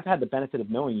person, I've had the benefit of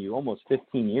knowing you almost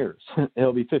 15 years.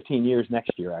 It'll be 15 years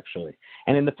next year, actually.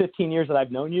 And in the 15 years that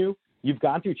I've known you, you've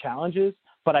gone through challenges,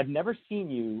 but I've never seen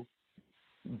you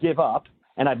give up.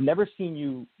 And I've never seen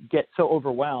you get so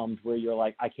overwhelmed where you're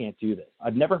like, I can't do this.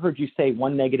 I've never heard you say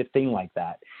one negative thing like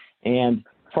that. And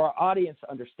for our audience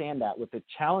to understand that with the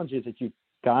challenges that you've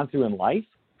gone through in life,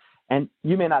 and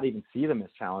you may not even see them as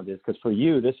challenges because for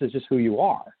you, this is just who you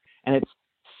are. And it's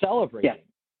celebrating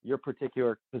your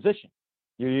particular position,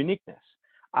 your uniqueness.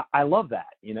 I love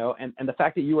that, and the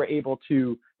fact that you were able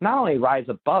to not only rise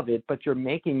above it, but you're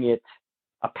making it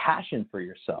a passion for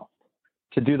yourself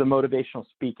to do the motivational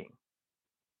speaking.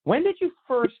 When did you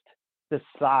first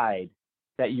decide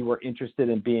that you were interested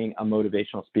in being a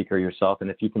motivational speaker yourself? And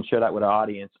if you can share that with our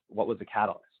audience, what was the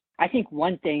catalyst? I think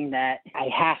one thing that I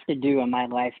have to do in my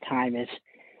lifetime is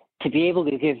to be able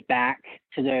to give back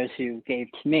to those who gave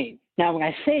to me. Now, when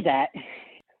I say that,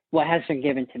 what has been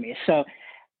given to me? So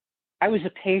I was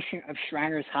a patient of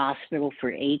Shriners Hospital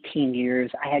for 18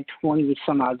 years. I had 20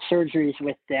 some odd surgeries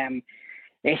with them.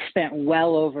 They spent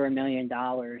well over $1 million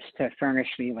to furnish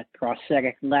me with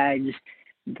prosthetic legs,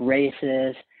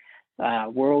 braces,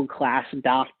 world-class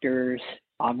doctors,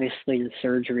 obviously the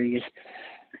surgeries.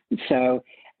 So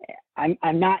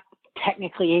I'm not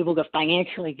technically able to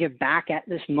financially give back at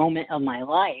this moment of my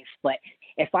life, but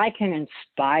if I can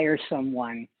inspire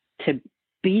someone to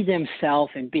be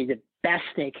themselves and be the best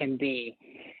they can be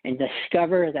and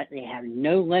discover that they have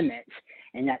no limits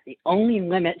and that the only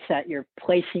limits that you're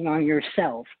placing on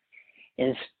yourself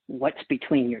is what's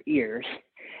between your ears.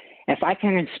 If I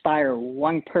can inspire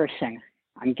one person,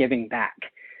 I'm giving back.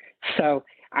 So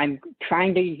I'm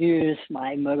trying to use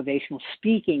my motivational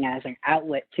speaking as an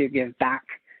outlet to give back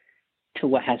to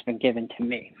what has been given to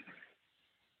me.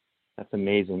 That's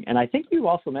amazing. And I think you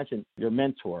also mentioned your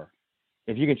mentor.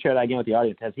 If you can share that again with the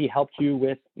audience, has he helped you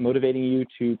with motivating you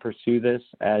to pursue this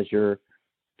as your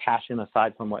passion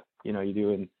aside from what you do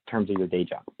in terms of your day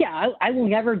job? Yeah, I will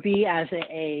never be as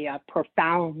a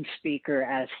profound speaker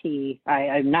as he.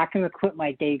 I'm not going to quit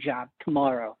my day job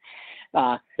tomorrow.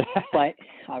 But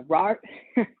Rod,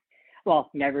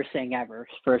 well, never say never,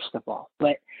 first of all.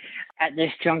 But at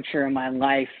this juncture in my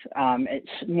life, it's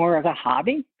more of a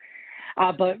hobby.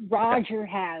 But Roger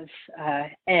has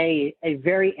a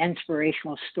very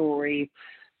inspirational story.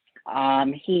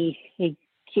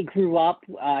 He grew up,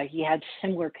 he had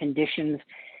similar conditions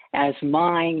as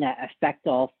mine that affect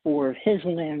all 4 of his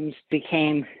limbs,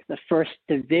 became the first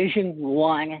Division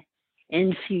I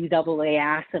NCAA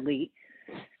athlete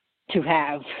to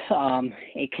have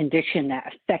a condition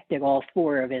that affected all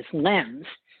 4 of his limbs.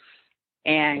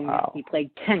 And He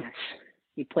played tennis.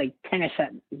 He played tennis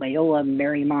at Loyola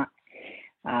Marymount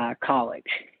College.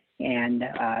 And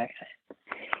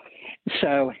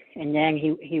then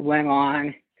he went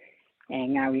on,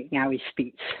 and now he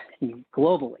speaks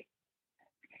globally.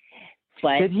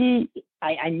 But did he?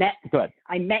 I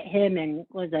met him in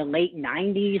the late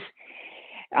 90s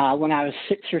when I was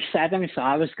 6 or 7. So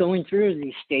I was going through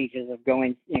these stages of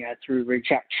going through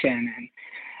rejection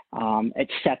and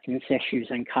acceptance issues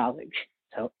in college.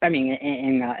 So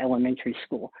in elementary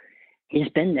school, he's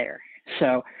been there.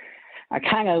 So I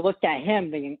kind of looked at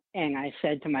him and I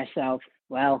said to myself,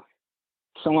 well,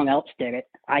 someone else did it.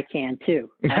 I can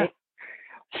too, right?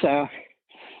 So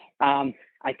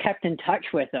I kept in touch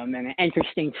with him. And an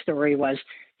interesting story was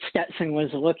Stetson was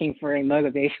looking for a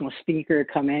motivational speaker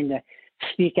to come in to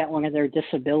speak at one of their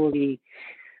disability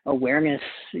awareness,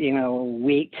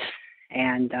 weeks.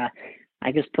 And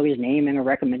I just put his name in a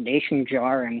recommendation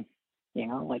jar, and,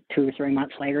 like 2 or 3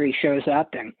 months later, he shows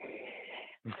up and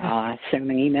sent him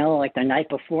an email like the night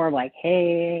before, like,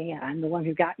 hey, I'm the one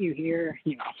who got you here,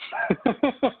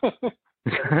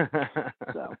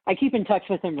 So I keep in touch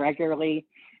with him regularly,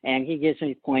 and he gives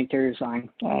me pointers on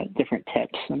different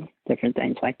tips and different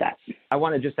things like that. I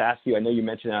want to just ask you, I know you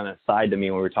mentioned on a side to me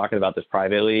when we were talking about this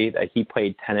privately, that he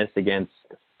played tennis against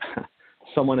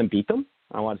someone and beat them.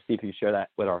 I want to see if you can share that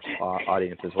with our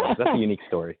audience as well. That's a unique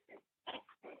story.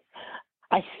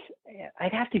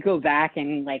 I'd have to go back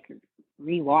and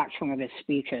rewatch one of his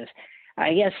speeches.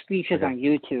 He has speeches on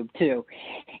YouTube too,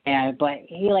 but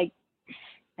he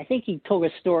I think he told a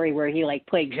story where he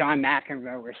played John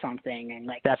McEnroe or something and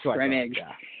That's scrimmage.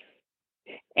 right.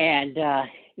 Yeah. And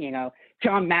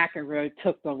John McEnroe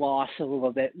took the loss a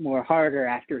little bit more harder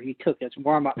after he took his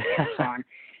warm-up pants on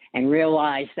and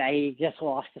realized that he just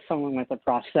lost to someone with a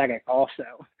prosthetic also.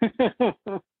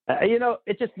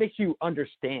 It just makes you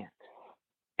understand.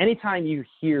 Anytime you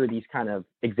hear these kind of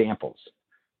examples,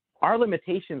 our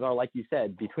limitations are, like you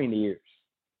said, between the ears.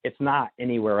 It's not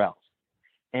anywhere else.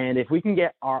 And if we can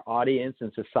get our audience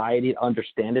and society to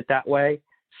understand it that way,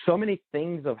 so many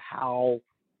things of how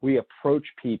we approach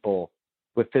people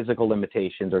with physical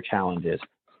limitations or challenges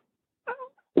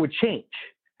would change.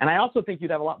 And I also think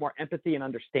you'd have a lot more empathy and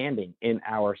understanding in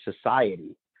our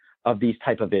society of these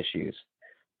type of issues.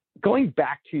 Going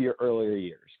back to your earlier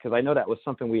years, because I know that was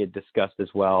something we had discussed as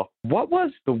well, what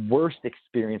was the worst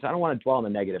experience? I don't want to dwell on the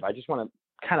negative. I just want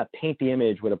to kind of paint the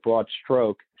image with a broad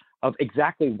stroke of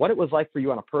exactly what it was like for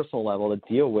you on a personal level to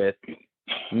deal with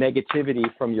negativity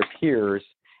from your peers.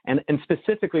 And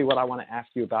specifically what I want to ask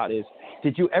you about is,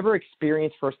 did you ever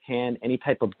experience firsthand any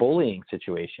type of bullying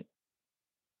situation?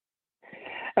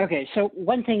 Okay, so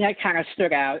one thing that kind of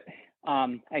stood out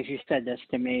as you said this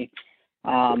to me,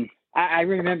 I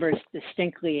remember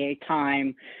distinctly a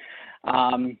time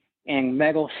in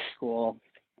middle school.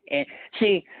 And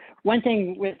see, one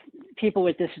thing with people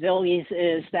with disabilities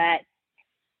is that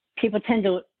people tend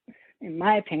to, in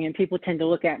my opinion, people tend to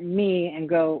look at me and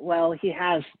go, well, he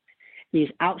has these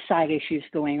outside issues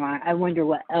going on. I wonder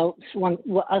what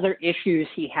other issues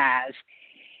he has.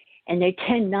 And they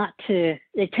tend to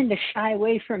shy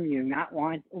away from you, not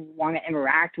want to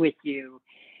interact with you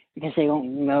because they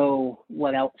don't know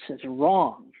what else is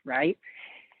wrong, right?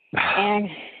 And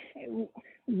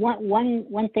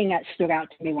one thing that stood out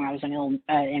to me when I was in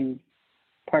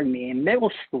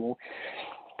middle school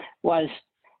was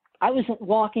I was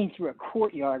walking through a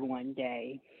courtyard one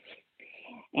day,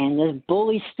 and this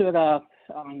bully stood up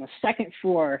on the second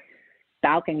floor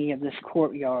balcony of this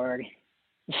courtyard,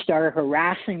 started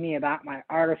harassing me about my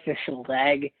artificial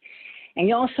leg. And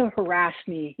he also harassed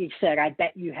me. He said, I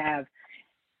bet you have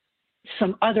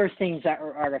some other things that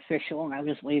are artificial. And I'll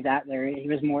just leave that there. He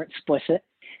was more explicit.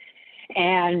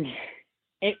 And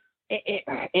it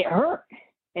hurt.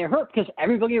 It hurt because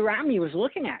everybody around me was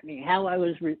looking at me, how I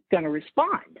was going to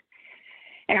respond.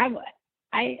 And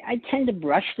I tend to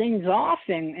brush things off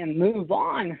and move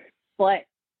on. But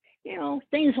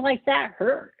things like that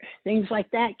hurt. Things like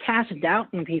that cast doubt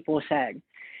in people's head,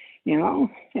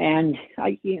 And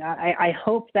I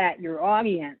hope that your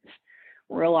audience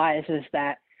realizes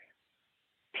that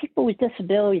people with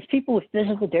disabilities, people with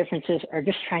physical differences are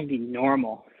just trying to be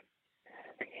normal,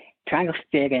 trying to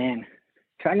fit in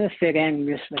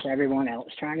just with everyone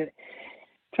else, trying to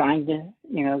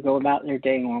go about their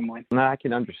day normally. No, I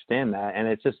can understand that. And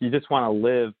it's just, you just want to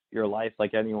live your life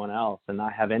like anyone else and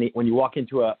not have when you walk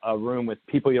into a room with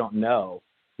people you don't know,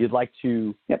 you'd like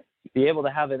to be able to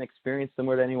have an experience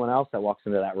similar to anyone else that walks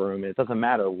into that room. It doesn't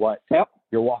matter what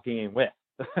you're walking in with.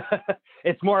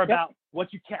 It's more about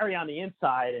what you carry on the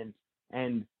inside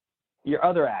and your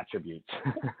other attributes.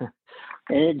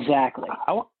 Exactly.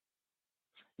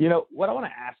 What I want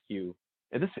to ask you,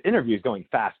 this interview is going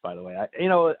fast, by the way. I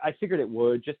figured it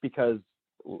would, just because,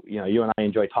 you and I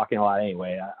enjoy talking a lot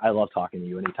anyway. I love talking to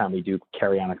you anytime we do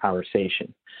carry on a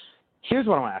conversation. Here's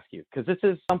what I want to ask you, because this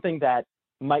is something that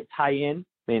might tie in,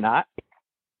 may not.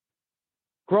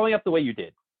 Growing up the way you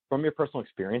did, from your personal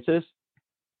experiences,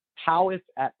 how, if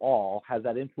at all, has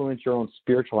that influenced your own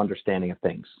spiritual understanding of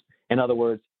things? In other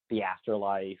words, the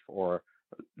afterlife or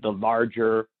the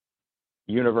larger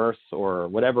universe or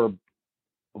whatever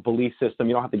belief system.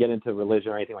 You don't have to get into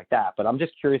religion or anything like that, but I'm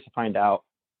just curious to find out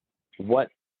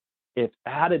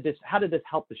how did this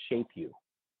help to shape you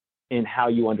in how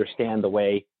you understand the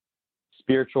way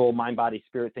spiritual mind, body,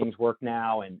 spirit things work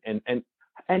now, and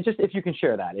just if you can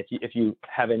share that, if you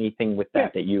have anything with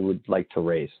that you would like to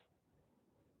raise.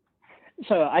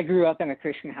 So I grew up in a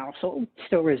Christian household,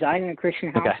 still reside in a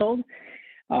Christian household.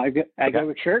 I go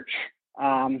to church.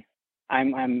 I'm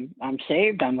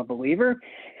saved. I'm a believer.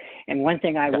 And one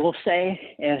thing I will say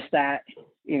is that,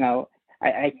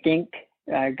 I think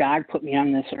God put me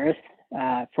on this earth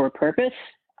for a purpose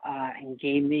and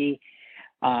gave me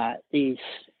these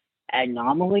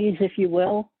anomalies, if you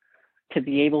will, to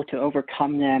be able to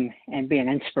overcome them and be an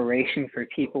inspiration for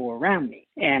people around me.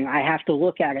 And I have to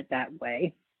look at it that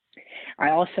way.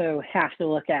 I also have to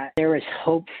look at there is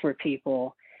hope for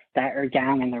people that are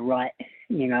down in the rut,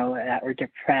 that are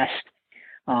depressed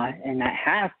and that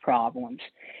have problems.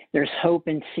 There's hope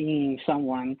in seeing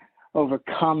someone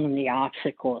overcome the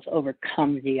obstacles,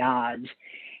 overcome the odds,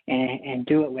 and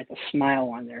do it with a smile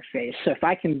on their face. So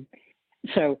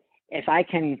if I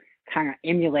can kind of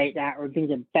emulate that or be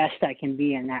the best I can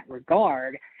be in that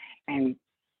regard and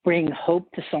bring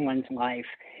hope to someone's life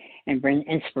and bring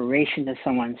inspiration to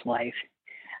someone's life,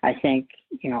 I think,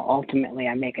 ultimately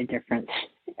I make a difference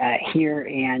here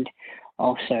and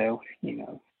also,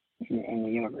 in the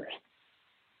universe.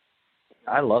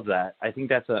 I love that. I think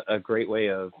that's a great way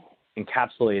of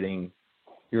encapsulating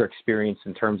your experience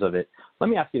in terms of it. Let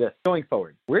me ask you this. Going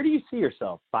forward, where do you see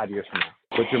yourself 5 years from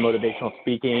now with your motivational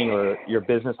speaking or your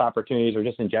business opportunities or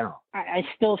just in general? I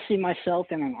still see myself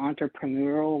in an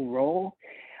entrepreneurial role.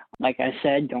 Like I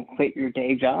said, don't quit your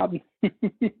day job.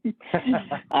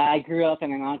 I grew up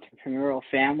in an entrepreneurial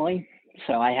family,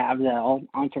 so I have the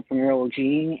entrepreneurial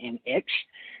gene and itch.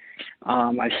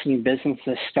 I've seen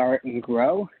businesses start and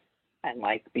grow. I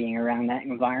like being around that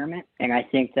environment. And I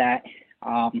think that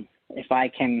if I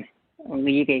can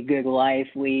lead a good life,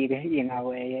 lead,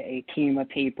 a team of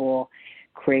people,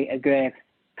 create a good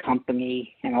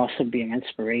company, and also be an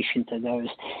inspiration to those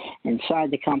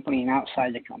inside the company and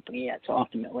outside the company, that's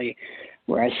ultimately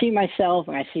where I see myself.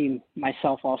 And I see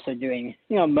myself also doing,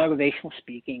 motivational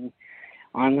speaking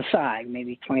on the side,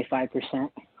 maybe 25%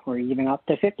 or even up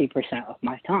to 50% of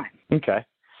my time. Okay.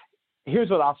 Here's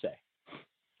what I'll say.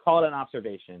 Call it an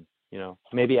observation,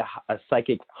 maybe a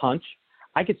psychic hunch.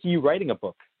 I could see you writing a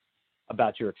book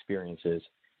about your experiences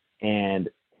and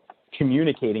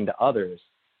communicating to others.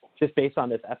 Just based on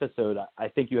this episode, I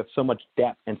think you have so much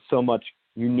depth and so much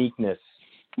uniqueness,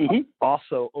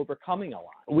 also overcoming a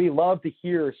lot. We love to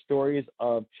hear stories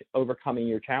of overcoming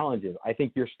your challenges. I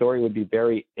think your story would be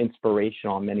very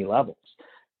inspirational on many levels.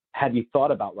 Have you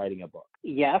thought about writing a book?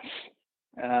 Yes.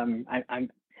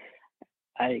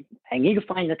 I need to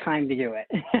find the time to do it.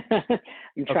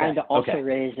 I'm trying to also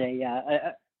raise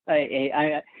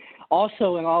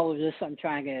also in all of this, I'm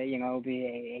trying to, be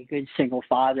a good single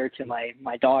father to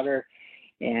my daughter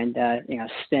and,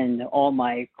 spend all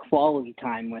my quality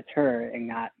time with her and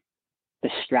not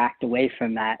distract away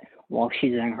from that while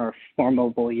she's in her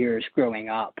formidable years growing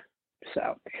up.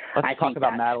 So let's talk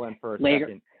about Madeline for a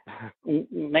second.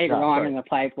 Later on in the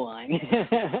pipeline.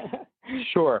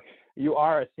 Sure. You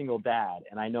are a single dad,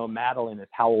 and I know Madeline is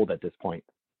how old at this point?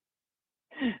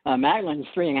 Madeline's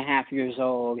 3.5 years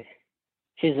old.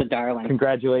 She's a darling.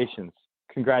 Congratulations.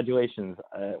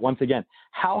 Once again,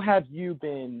 how have you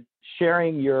been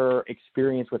sharing your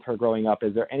experience with her growing up?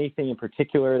 Is there anything in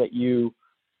particular that you,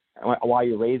 while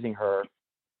you're raising her,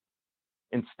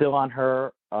 instill on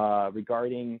her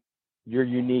regarding your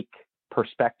unique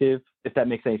perspective, if that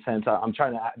makes any sense? I'm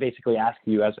trying to basically ask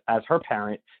you as her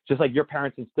parent, just like your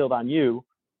parents instilled on you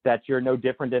that you're no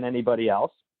different than anybody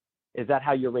else. Is that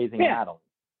how you're raising Madeline?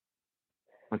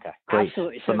 Okay, great.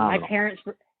 Absolutely. Phenomenal.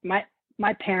 So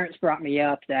my parents brought me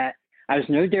up that I was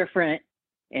no different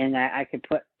and that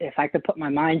if I could put my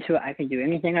mind to it, I could do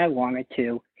anything I wanted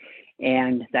to.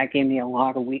 And that gave me a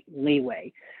lot of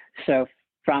leeway. So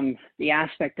from the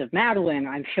aspect of Madeline,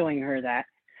 I'm showing her that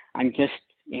I'm just,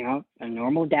 a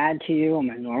normal dad to you. I'm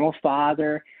a normal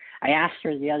father. I asked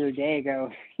her the other day,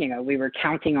 we were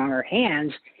counting on her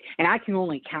hands, and I can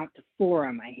only count to 4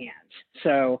 on my hands.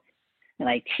 So,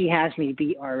 she has me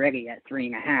beat already at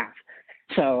 3.5.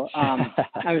 So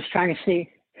I was trying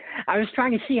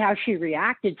to see how she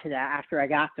reacted to that after I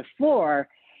got to 4,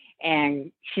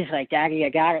 and she's like, "Daddy, I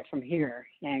got it from here,"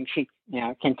 and she,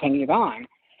 continued on.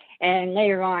 And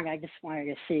later on, I just wanted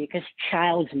to see, because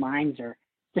child's minds are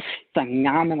just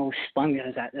phenomenal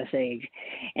sponges at this age,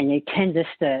 and they tend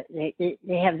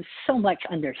they have so much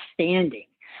understanding.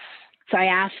 So I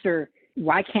asked her,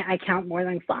 why can't I count more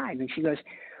than 5? And she goes,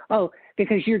 "Oh,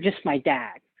 because you're just my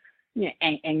dad,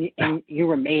 and you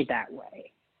were made that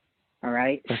way." All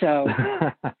right. So,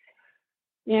 a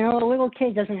little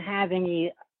kid doesn't have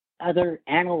any other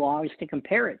analogs to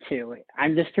compare it to.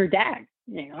 I'm just her dad.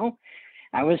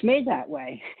 I was made that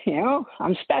way.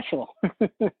 I'm special.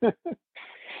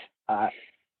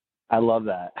 I love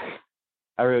that.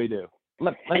 I really do.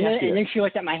 Let me ask you. And then she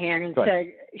looked at my hand and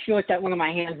said, she looked at one of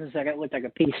my hands and said it looked like a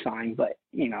peace sign, but,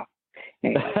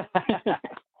 Anyway.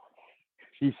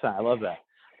 Peace sign. I love that.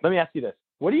 Let me ask you this.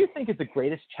 What do you think is the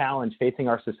greatest challenge facing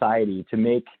our society to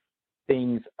make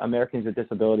things, Americans with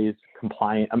disabilities,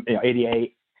 compliant, ADA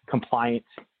compliant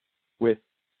with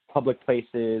public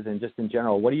places and just in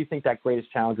general? What do you think that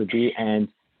greatest challenge would be, and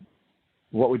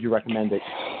what would you recommend to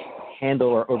handle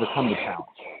or overcome the challenge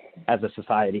as a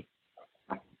society?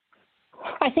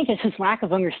 I think it's his lack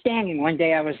of understanding. One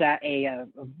day I was at a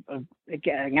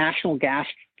national gas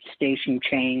station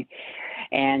chain,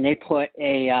 and they put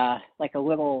a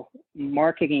little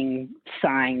marketing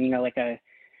sign, like a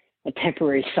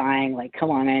temporary sign, like,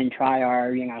 "Come on in, try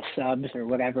our, subs," or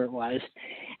whatever it was.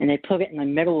 And they put it in the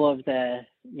middle of the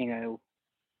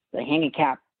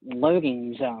handicap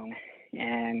loading zone.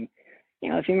 And,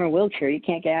 if you're in a wheelchair, you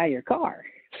can't get out of your car.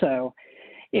 So,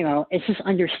 it's just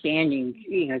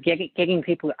understanding, getting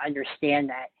people to understand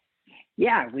that,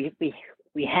 yeah, we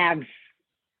have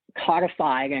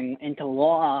codified into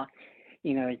law,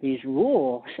 these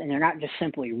rules, and they're not just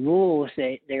simply rules.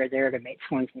 They're there to make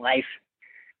someone's life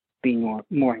be more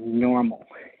normal.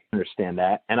 Understand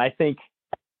that. And I think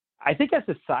as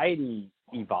society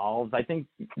evolves, I think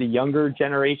the younger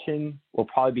generation will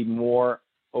probably be more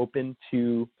open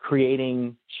to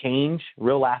creating change,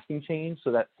 real lasting change,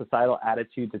 so that societal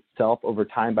attitudes itself over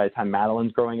time, by the time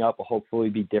Madeline's growing up, will hopefully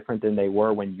be different than they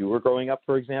were when you were growing up,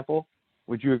 for example.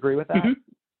 Would you agree with that?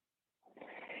 Mm-hmm.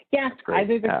 Yeah, I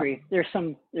would agree. There's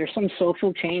some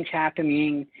social change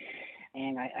happening,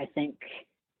 and I think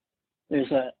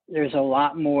there's a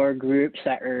lot more groups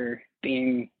that are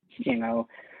being,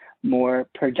 more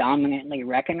predominantly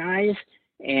recognized,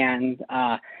 and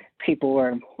people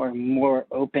are more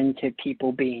open to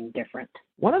people being different.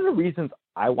 One of the reasons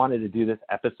I wanted to do this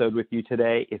episode with you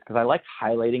today is because I like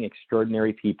highlighting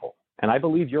extraordinary people. And I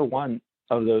believe you're one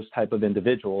of those type of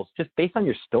individuals, just based on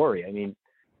your story. I mean,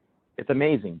 it's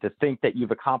amazing to think that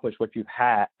you've accomplished what you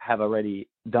have already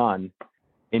done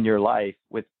in your life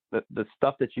with the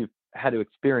stuff that you've had to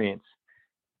experience.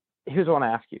 Here's what I want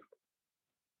to ask you.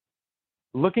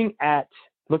 Looking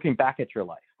back at your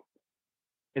life,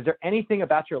 is there anything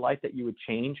about your life that you would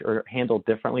change or handle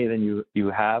differently than you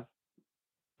have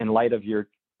in light of your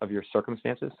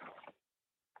circumstances?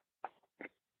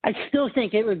 I still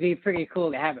think it would be pretty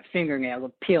cool to have a fingernail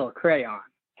to peel a crayon.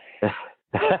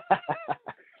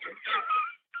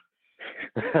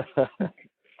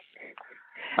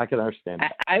 I can understand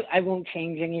that. I won't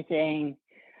change anything.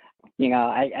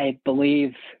 I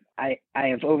believe I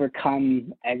have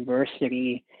overcome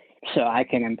adversity so I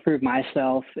can improve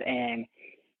myself and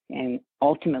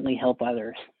ultimately help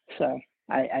others. So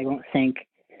I think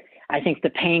the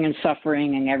pain and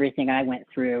suffering and everything I went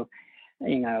through,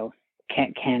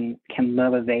 can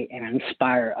motivate and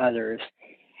inspire others.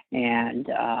 And,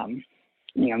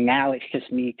 now it's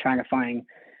just me trying to find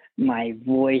my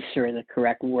voice or the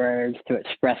correct words to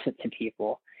express it to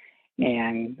people,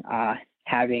 and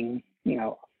having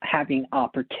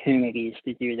opportunities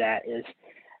to do that is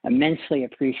immensely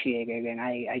appreciated. And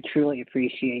I truly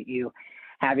appreciate you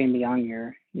having me on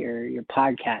your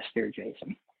podcast here,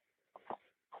 Jason.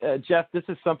 Jeff, this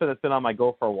is something that's been on my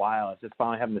goal for a while. It's just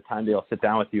finally having the time to be able to sit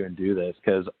down with you and do this,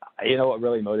 because what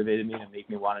really motivated me and made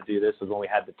me want to do this was when we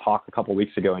had the talk a couple of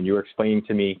weeks ago, and you were explaining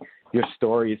to me your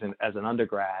stories as an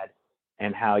undergrad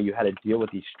and how you had to deal with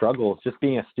these struggles just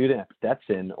being a student at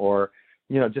Stetson, or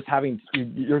just having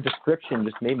your description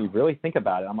just made me really think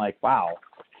about it. I'm like, wow,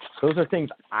 those are things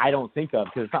I don't think of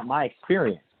because it's not my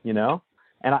experience,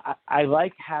 And I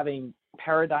like having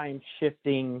paradigm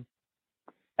shifting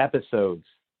episodes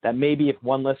that maybe if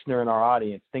one listener in our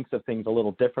audience thinks of things a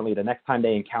little differently, the next time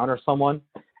they encounter someone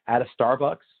at a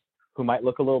Starbucks who might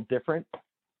look a little different,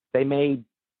 they may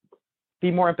be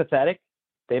more empathetic.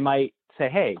 They might say,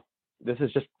 hey, this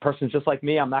is just person's just like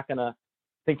me. I'm not going to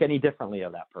think any differently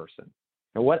of that person.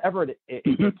 And whatever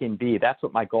it can be, that's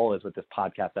what my goal is with this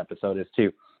podcast episode, is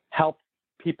to help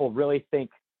people really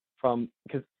think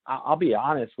because I'll be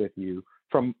honest with you,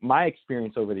 from my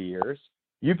experience over the years,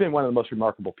 you've been one of the most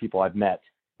remarkable people I've met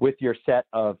with your set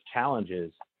of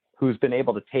challenges, who's been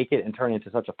able to take it and turn it into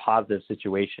such a positive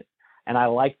situation. And I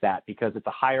like that because it's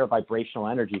a higher vibrational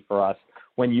energy for us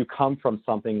when you come from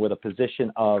something with a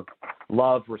position of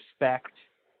love, respect,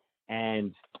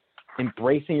 and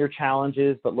embracing your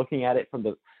challenges, but looking at it from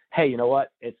hey, you know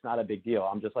what? It's not a big deal.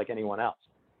 I'm just like anyone else.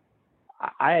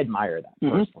 I admire that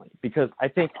personally, because I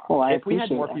think if we had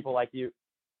more people like you,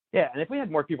 and if we had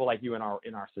more people like you in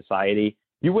our society,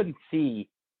 you wouldn't see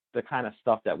the kind of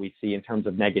stuff that we see in terms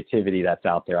of negativity that's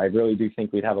out there. I really do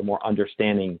think we'd have a more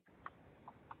understanding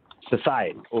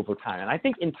society over time. And I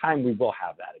think in time we will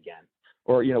have that again.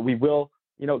 Or, we will,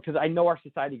 because I know our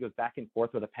society goes back and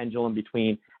forth with a pendulum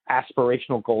between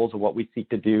aspirational goals of what we seek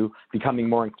to do, becoming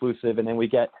more inclusive, and then we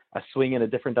get a swing in a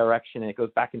different direction and it goes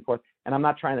back and forth. And I'm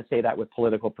not trying to say that with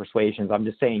political persuasions. I'm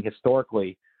just saying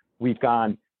historically we've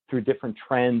gone through different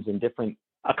trends and different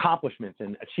accomplishments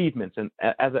and achievements. And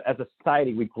as a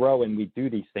society, we grow and we do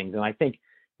these things. And I think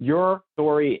your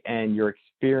story and your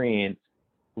experience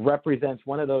represents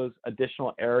one of those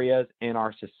additional areas in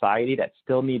our society that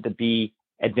still need to be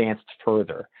advanced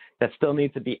further, that still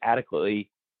need to be adequately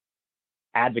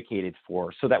advocated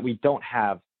for, so that we don't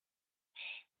have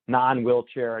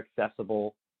non-wheelchair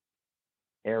accessible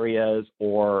areas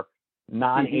or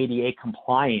non-ADA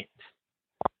compliant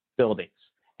buildings.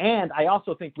 And I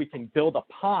also think we can build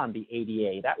upon the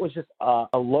ADA. That was just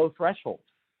a low threshold.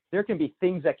 there can be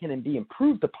things that can be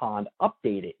improved upon,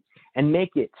 updated, and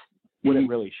make it what it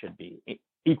really should be,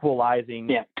 equalizing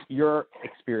your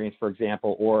experience, for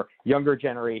example, or younger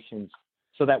generations,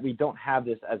 so that we don't have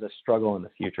this as a struggle in the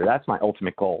future. That's my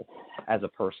ultimate goal as a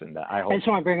person. That I hope. I just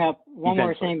want to bring up one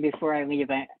more thing before I leave.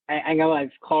 I know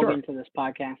I've called into this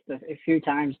podcast a few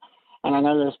times, and I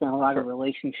know there's been a lot of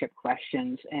relationship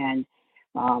questions, and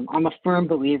I'm a firm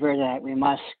believer that we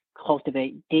must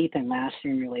cultivate deep and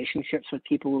lasting relationships with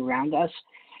people around us,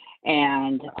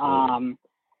 and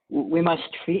we must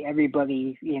treat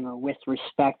everybody, with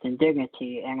respect and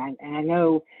dignity. And I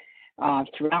know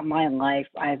throughout my life,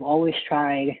 I've always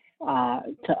tried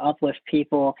to uplift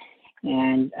people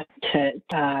and to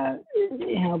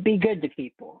be good to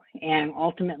people. And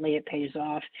ultimately, it pays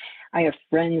off. I have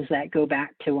friends that go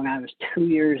back to when I was 2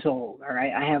 years old. All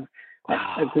right, I have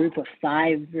a group of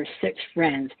 5 or 6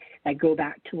 friends that go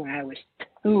back to when I was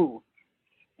 2,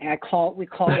 and we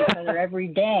call each other every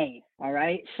day. All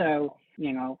right, so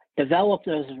develop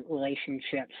those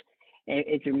relationships.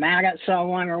 If you're mad at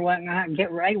someone or whatnot,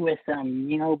 get right with them.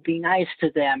 Be nice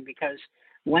to them, because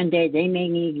one day they may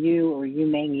need you or you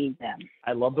may need them.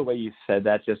 I love the way you said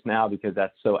that just now, because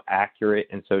that's so accurate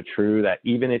and so true, that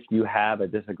even if you have a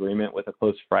disagreement with a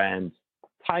close friend,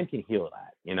 time can heal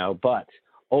that, but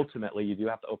ultimately you do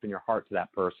have to open your heart to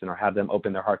that person, or have them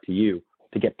open their heart to you,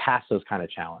 to get past those kind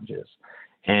of challenges.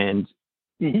 And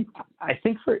I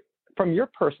think from your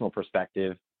personal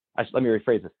perspective, let me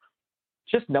rephrase this,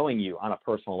 just knowing you on a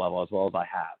personal level as well as I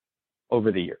have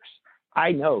over the years,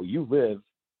 I know you live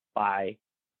by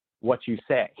what you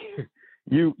say.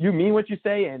 You mean what you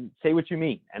say and say what you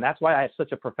mean. And that's why I have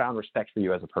such a profound respect for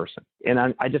you as a person. And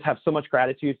I just have so much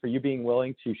gratitude for you being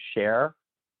willing to share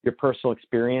your personal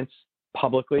experience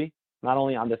publicly, not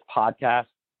only on this podcast,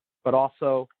 but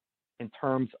also in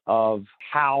terms of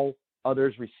how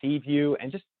others receive you,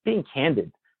 and just being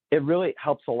candid. It really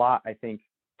helps a lot, I think,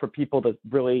 for people to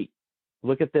really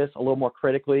look at this a little more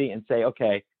critically and say,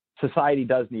 okay, society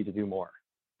does need to do more.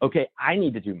 Okay, I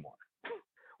need to do more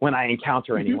when I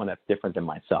encounter anyone that's different than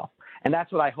myself. And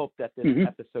that's what I hope that this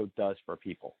episode does for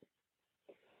people.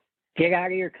 Get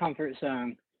out of your comfort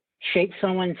zone. Shake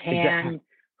someone's hand,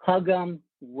 hug them,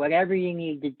 whatever you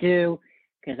need to do,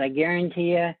 because I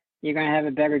guarantee you're going to have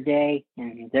a better day,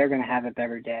 and they're going to have a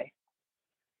better day.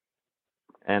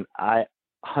 And I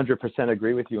 100%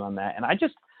 agree with you on that. And I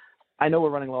know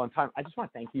we're running low on time. I just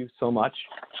want to thank you so much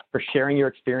for sharing your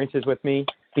experiences with me,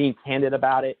 being candid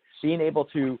about it, being able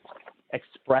to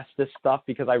express this stuff,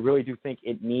 because I really do think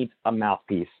it needs a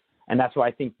mouthpiece. And that's what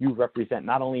I think you represent,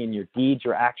 not only in your deeds,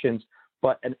 your actions,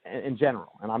 but in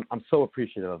general. And I'm so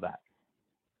appreciative of that.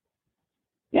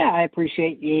 Yeah, I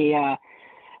appreciate the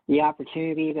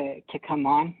opportunity to come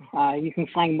on. You can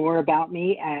find more about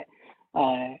me at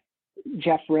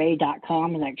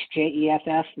jeffwray.com, and that's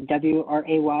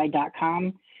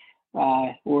JEFFWRAY.com,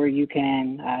 or you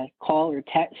can call or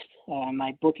text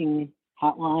my booking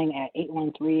hotline at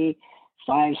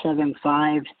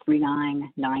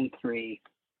 813-575-3993.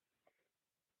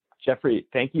 Jeffrey,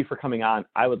 thank you for coming on.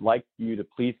 I would like you to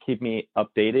please keep me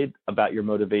updated about your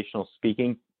motivational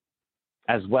speaking,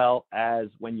 as well as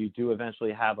when you do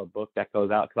eventually have a book that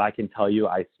goes out, because I can tell you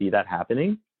I see that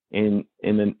happening in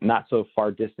the not so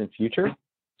far distant future.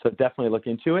 So definitely look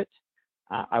into it.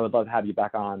 I would love to have you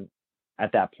back on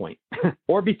at that point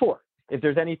or before. If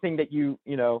there's anything that you'd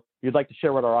like to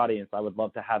share with our audience, I would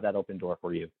love to have that open door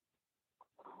for you.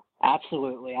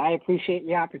 Absolutely. I appreciate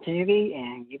the opportunity,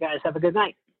 and you guys have a good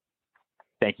night.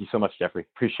 Thank you so much, Jeffrey.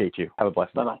 Appreciate you. Have a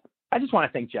blessed night. Bye-bye. I just want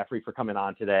to thank Jeffrey for coming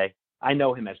on today. I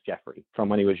know him as Jeffrey from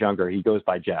when he was younger. He goes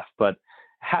by Jeff, but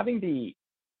having the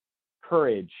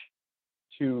courage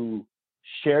to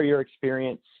share your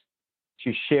experience,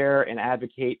 to share and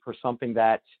advocate for something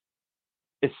that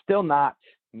is still not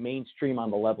mainstream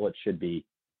on the level it should be.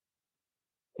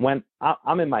 When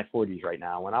I'm in my 40s right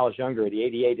now, when I was younger, the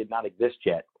ADA did not exist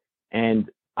yet. And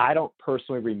I don't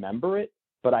personally remember it,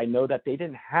 but I know that they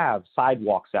didn't have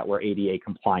sidewalks that were ADA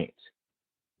compliant.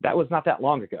 That was not that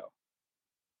long ago.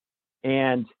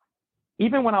 And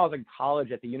even when I was in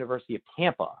college at the University of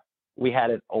Tampa, we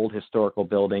had an old historical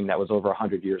building that was over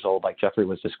 100 years old, like Jeffrey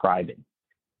was describing.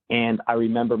 And I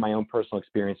remember my own personal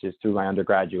experiences through my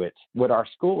undergraduate. What our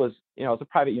school was, it's a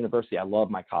private university. I love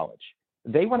my college.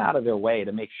 They went out of their way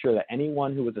to make sure that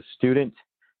anyone who was a student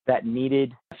that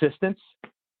needed assistance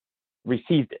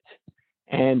received it.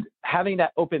 And having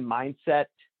that open mindset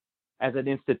as an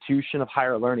institution of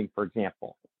higher learning, for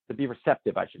example, to be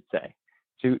receptive, I should say,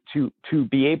 to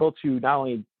be able to not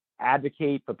only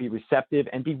advocate, but be receptive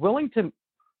and be willing to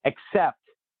accept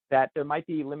that there might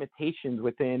be limitations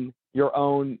within your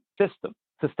own system.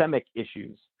 systemic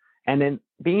issues, and then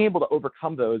being able to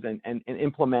overcome those and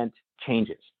implement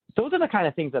changes. Those are the kind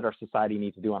of things that our society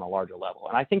needs to do on a larger level.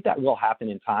 And I think that will happen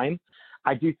in time.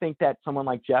 I do think that someone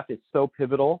like Jeff is so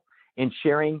pivotal in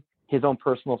sharing his own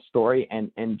personal story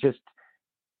and just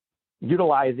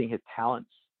utilizing his talents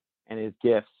and his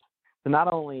gifts to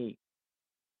not only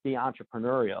be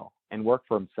entrepreneurial and work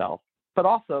for himself, but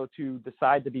also to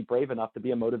decide to be brave enough to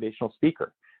be a motivational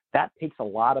speaker. That takes a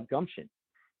lot of gumption.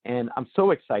 And I'm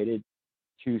so excited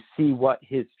to see what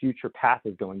his future path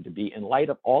is going to be in light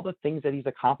of all the things that he's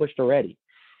accomplished already.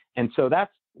 And so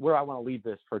that's where I want to leave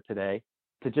this for today,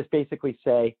 to just basically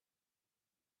say,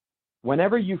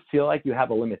 whenever you feel like you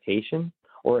have a limitation,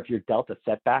 or if you're dealt a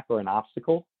setback or an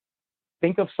obstacle,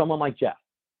 think of someone like Jeff.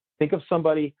 Think of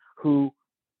somebody who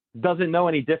doesn't know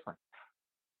any different,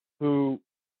 who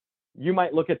you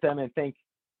might look at them and think,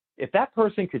 if that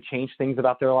person could change things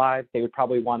about their lives, they would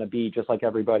probably want to be just like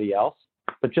everybody else.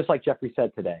 But just like Jeffrey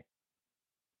said today,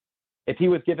 if he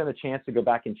was given a chance to go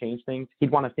back and change things, he'd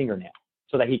want a fingernail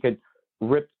so that he could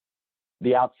rip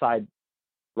the outside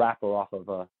wrapper off of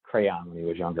a crayon when he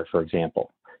was younger, for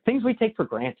example. Things we take for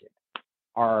granted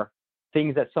are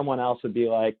things that someone else would be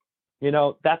like,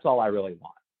 that's all I really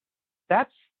want.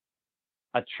 That's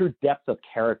a true depth of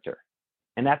character.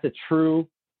 And that's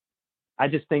I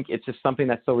just think it's just something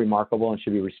that's so remarkable and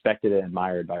should be respected and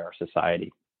admired by our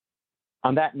society.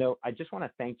 On that note, I just want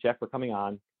to thank Jeff for coming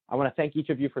on. I want to thank each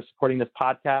of you for supporting this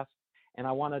podcast. And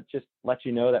I want to just let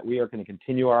you know that we are going to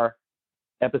continue our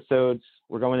episodes.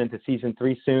 We're going into season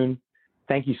 3 soon.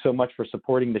 Thank you so much for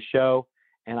supporting the show.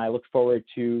 And I look forward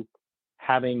to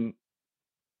having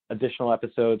additional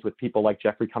episodes with people like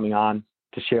Jeffrey coming on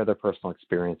to share their personal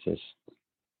experiences.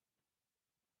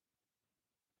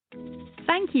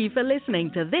 Thank you for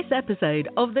listening to this episode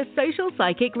of the Social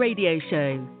Psychic Radio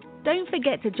Show. Don't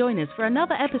forget to join us for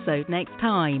another episode next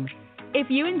time. If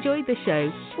you enjoyed the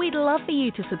show, we'd love for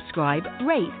you to subscribe,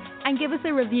 rate, and give us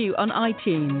a review on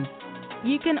iTunes.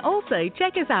 You can also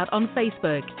check us out on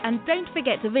Facebook, and don't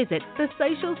forget to visit the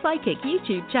Social Psychic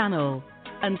YouTube channel.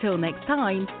 Until next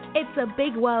time, it's a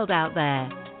big world out there.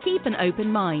 Keep an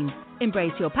open mind,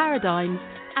 embrace your paradigms,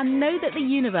 and know that the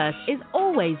universe is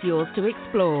always yours to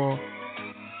explore.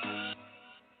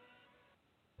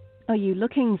 Are you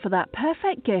looking for that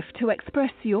perfect gift to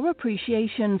express your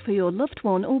appreciation for your loved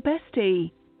one or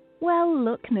bestie? Well,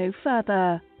 look no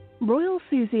further. Royal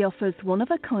Susie offers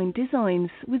one-of-a-kind designs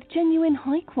with genuine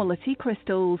high-quality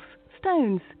crystals,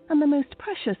 stones, and the most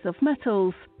precious of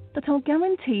metals that are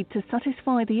guaranteed to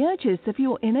satisfy the urges of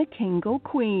your inner king or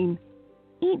queen.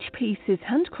 Each piece is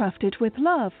handcrafted with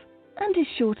love and is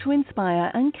sure to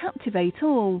inspire and captivate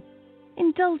all.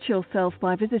 Indulge yourself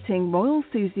by visiting Royal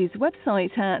Susie's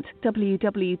website at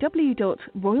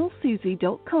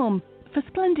www.royalsusie.com for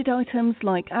splendid items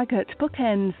like agate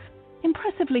bookends,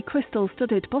 impressively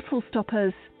crystal-studded bottle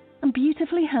stoppers, and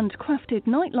beautifully handcrafted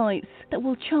nightlights that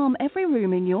will charm every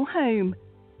room in your home.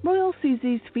 Royal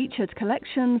Susie's featured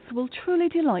collections will truly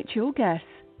delight your guests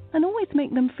and always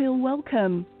make them feel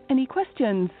welcome. Any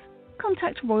questions?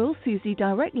 Contact Royal Susie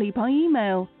directly by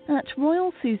email at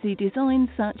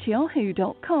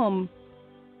royalsusiedesigns@yahoo.com.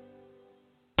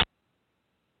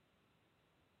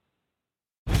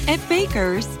 At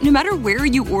Baker's, no matter where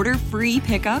you order free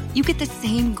pickup, you get the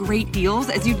same great deals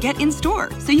as you'd get in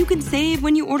store. So you can save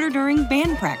when you order during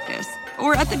band practice,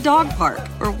 or at the dog park,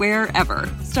 or wherever.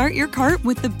 Start your cart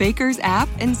with the Baker's app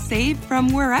and save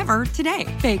from wherever today.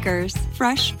 Baker's,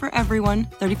 fresh for everyone.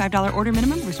 $35 order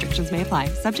minimum. Restrictions may apply.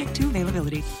 Subject to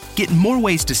availability. Get more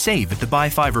ways to save at the Buy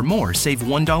 5 or More Save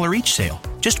 $1 each sale.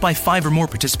 Just buy 5 or more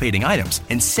participating items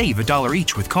and save $1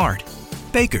 each with card.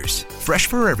 Baker's, fresh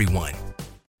for everyone.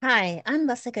 Hi, I'm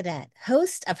Leslie Godet,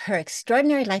 host of her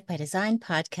Extraordinary Life by Design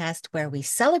podcast, where we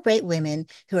celebrate women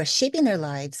who are shaping their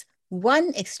lives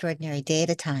one extraordinary day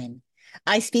at a time.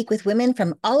 I speak with women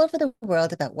from all over the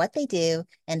world about what they do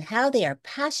and how they are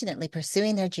passionately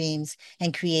pursuing their dreams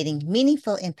and creating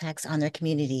meaningful impacts on their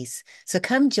communities. So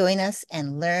come join us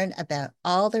and learn about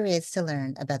all there is to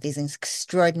learn about these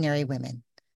extraordinary women.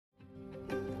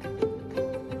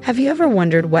 Have you ever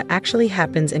wondered what actually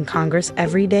happens in Congress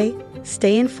every day?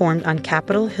 Stay informed on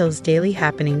Capitol Hill's daily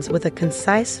happenings with a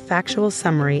concise, factual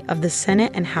summary of the Senate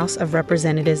and House of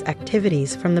Representatives'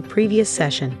 activities from the previous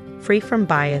session, free from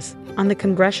bias, on the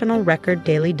Congressional Record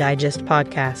Daily Digest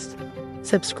podcast.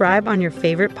 Subscribe on your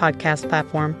favorite podcast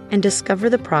platform and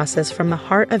discover the process from the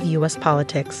heart of U.S.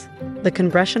 politics. The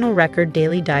Congressional Record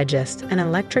Daily Digest, an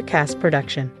Electricast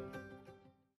production.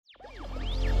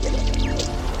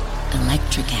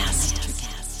 Electricast.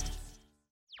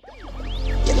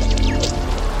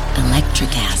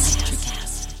 Electricast.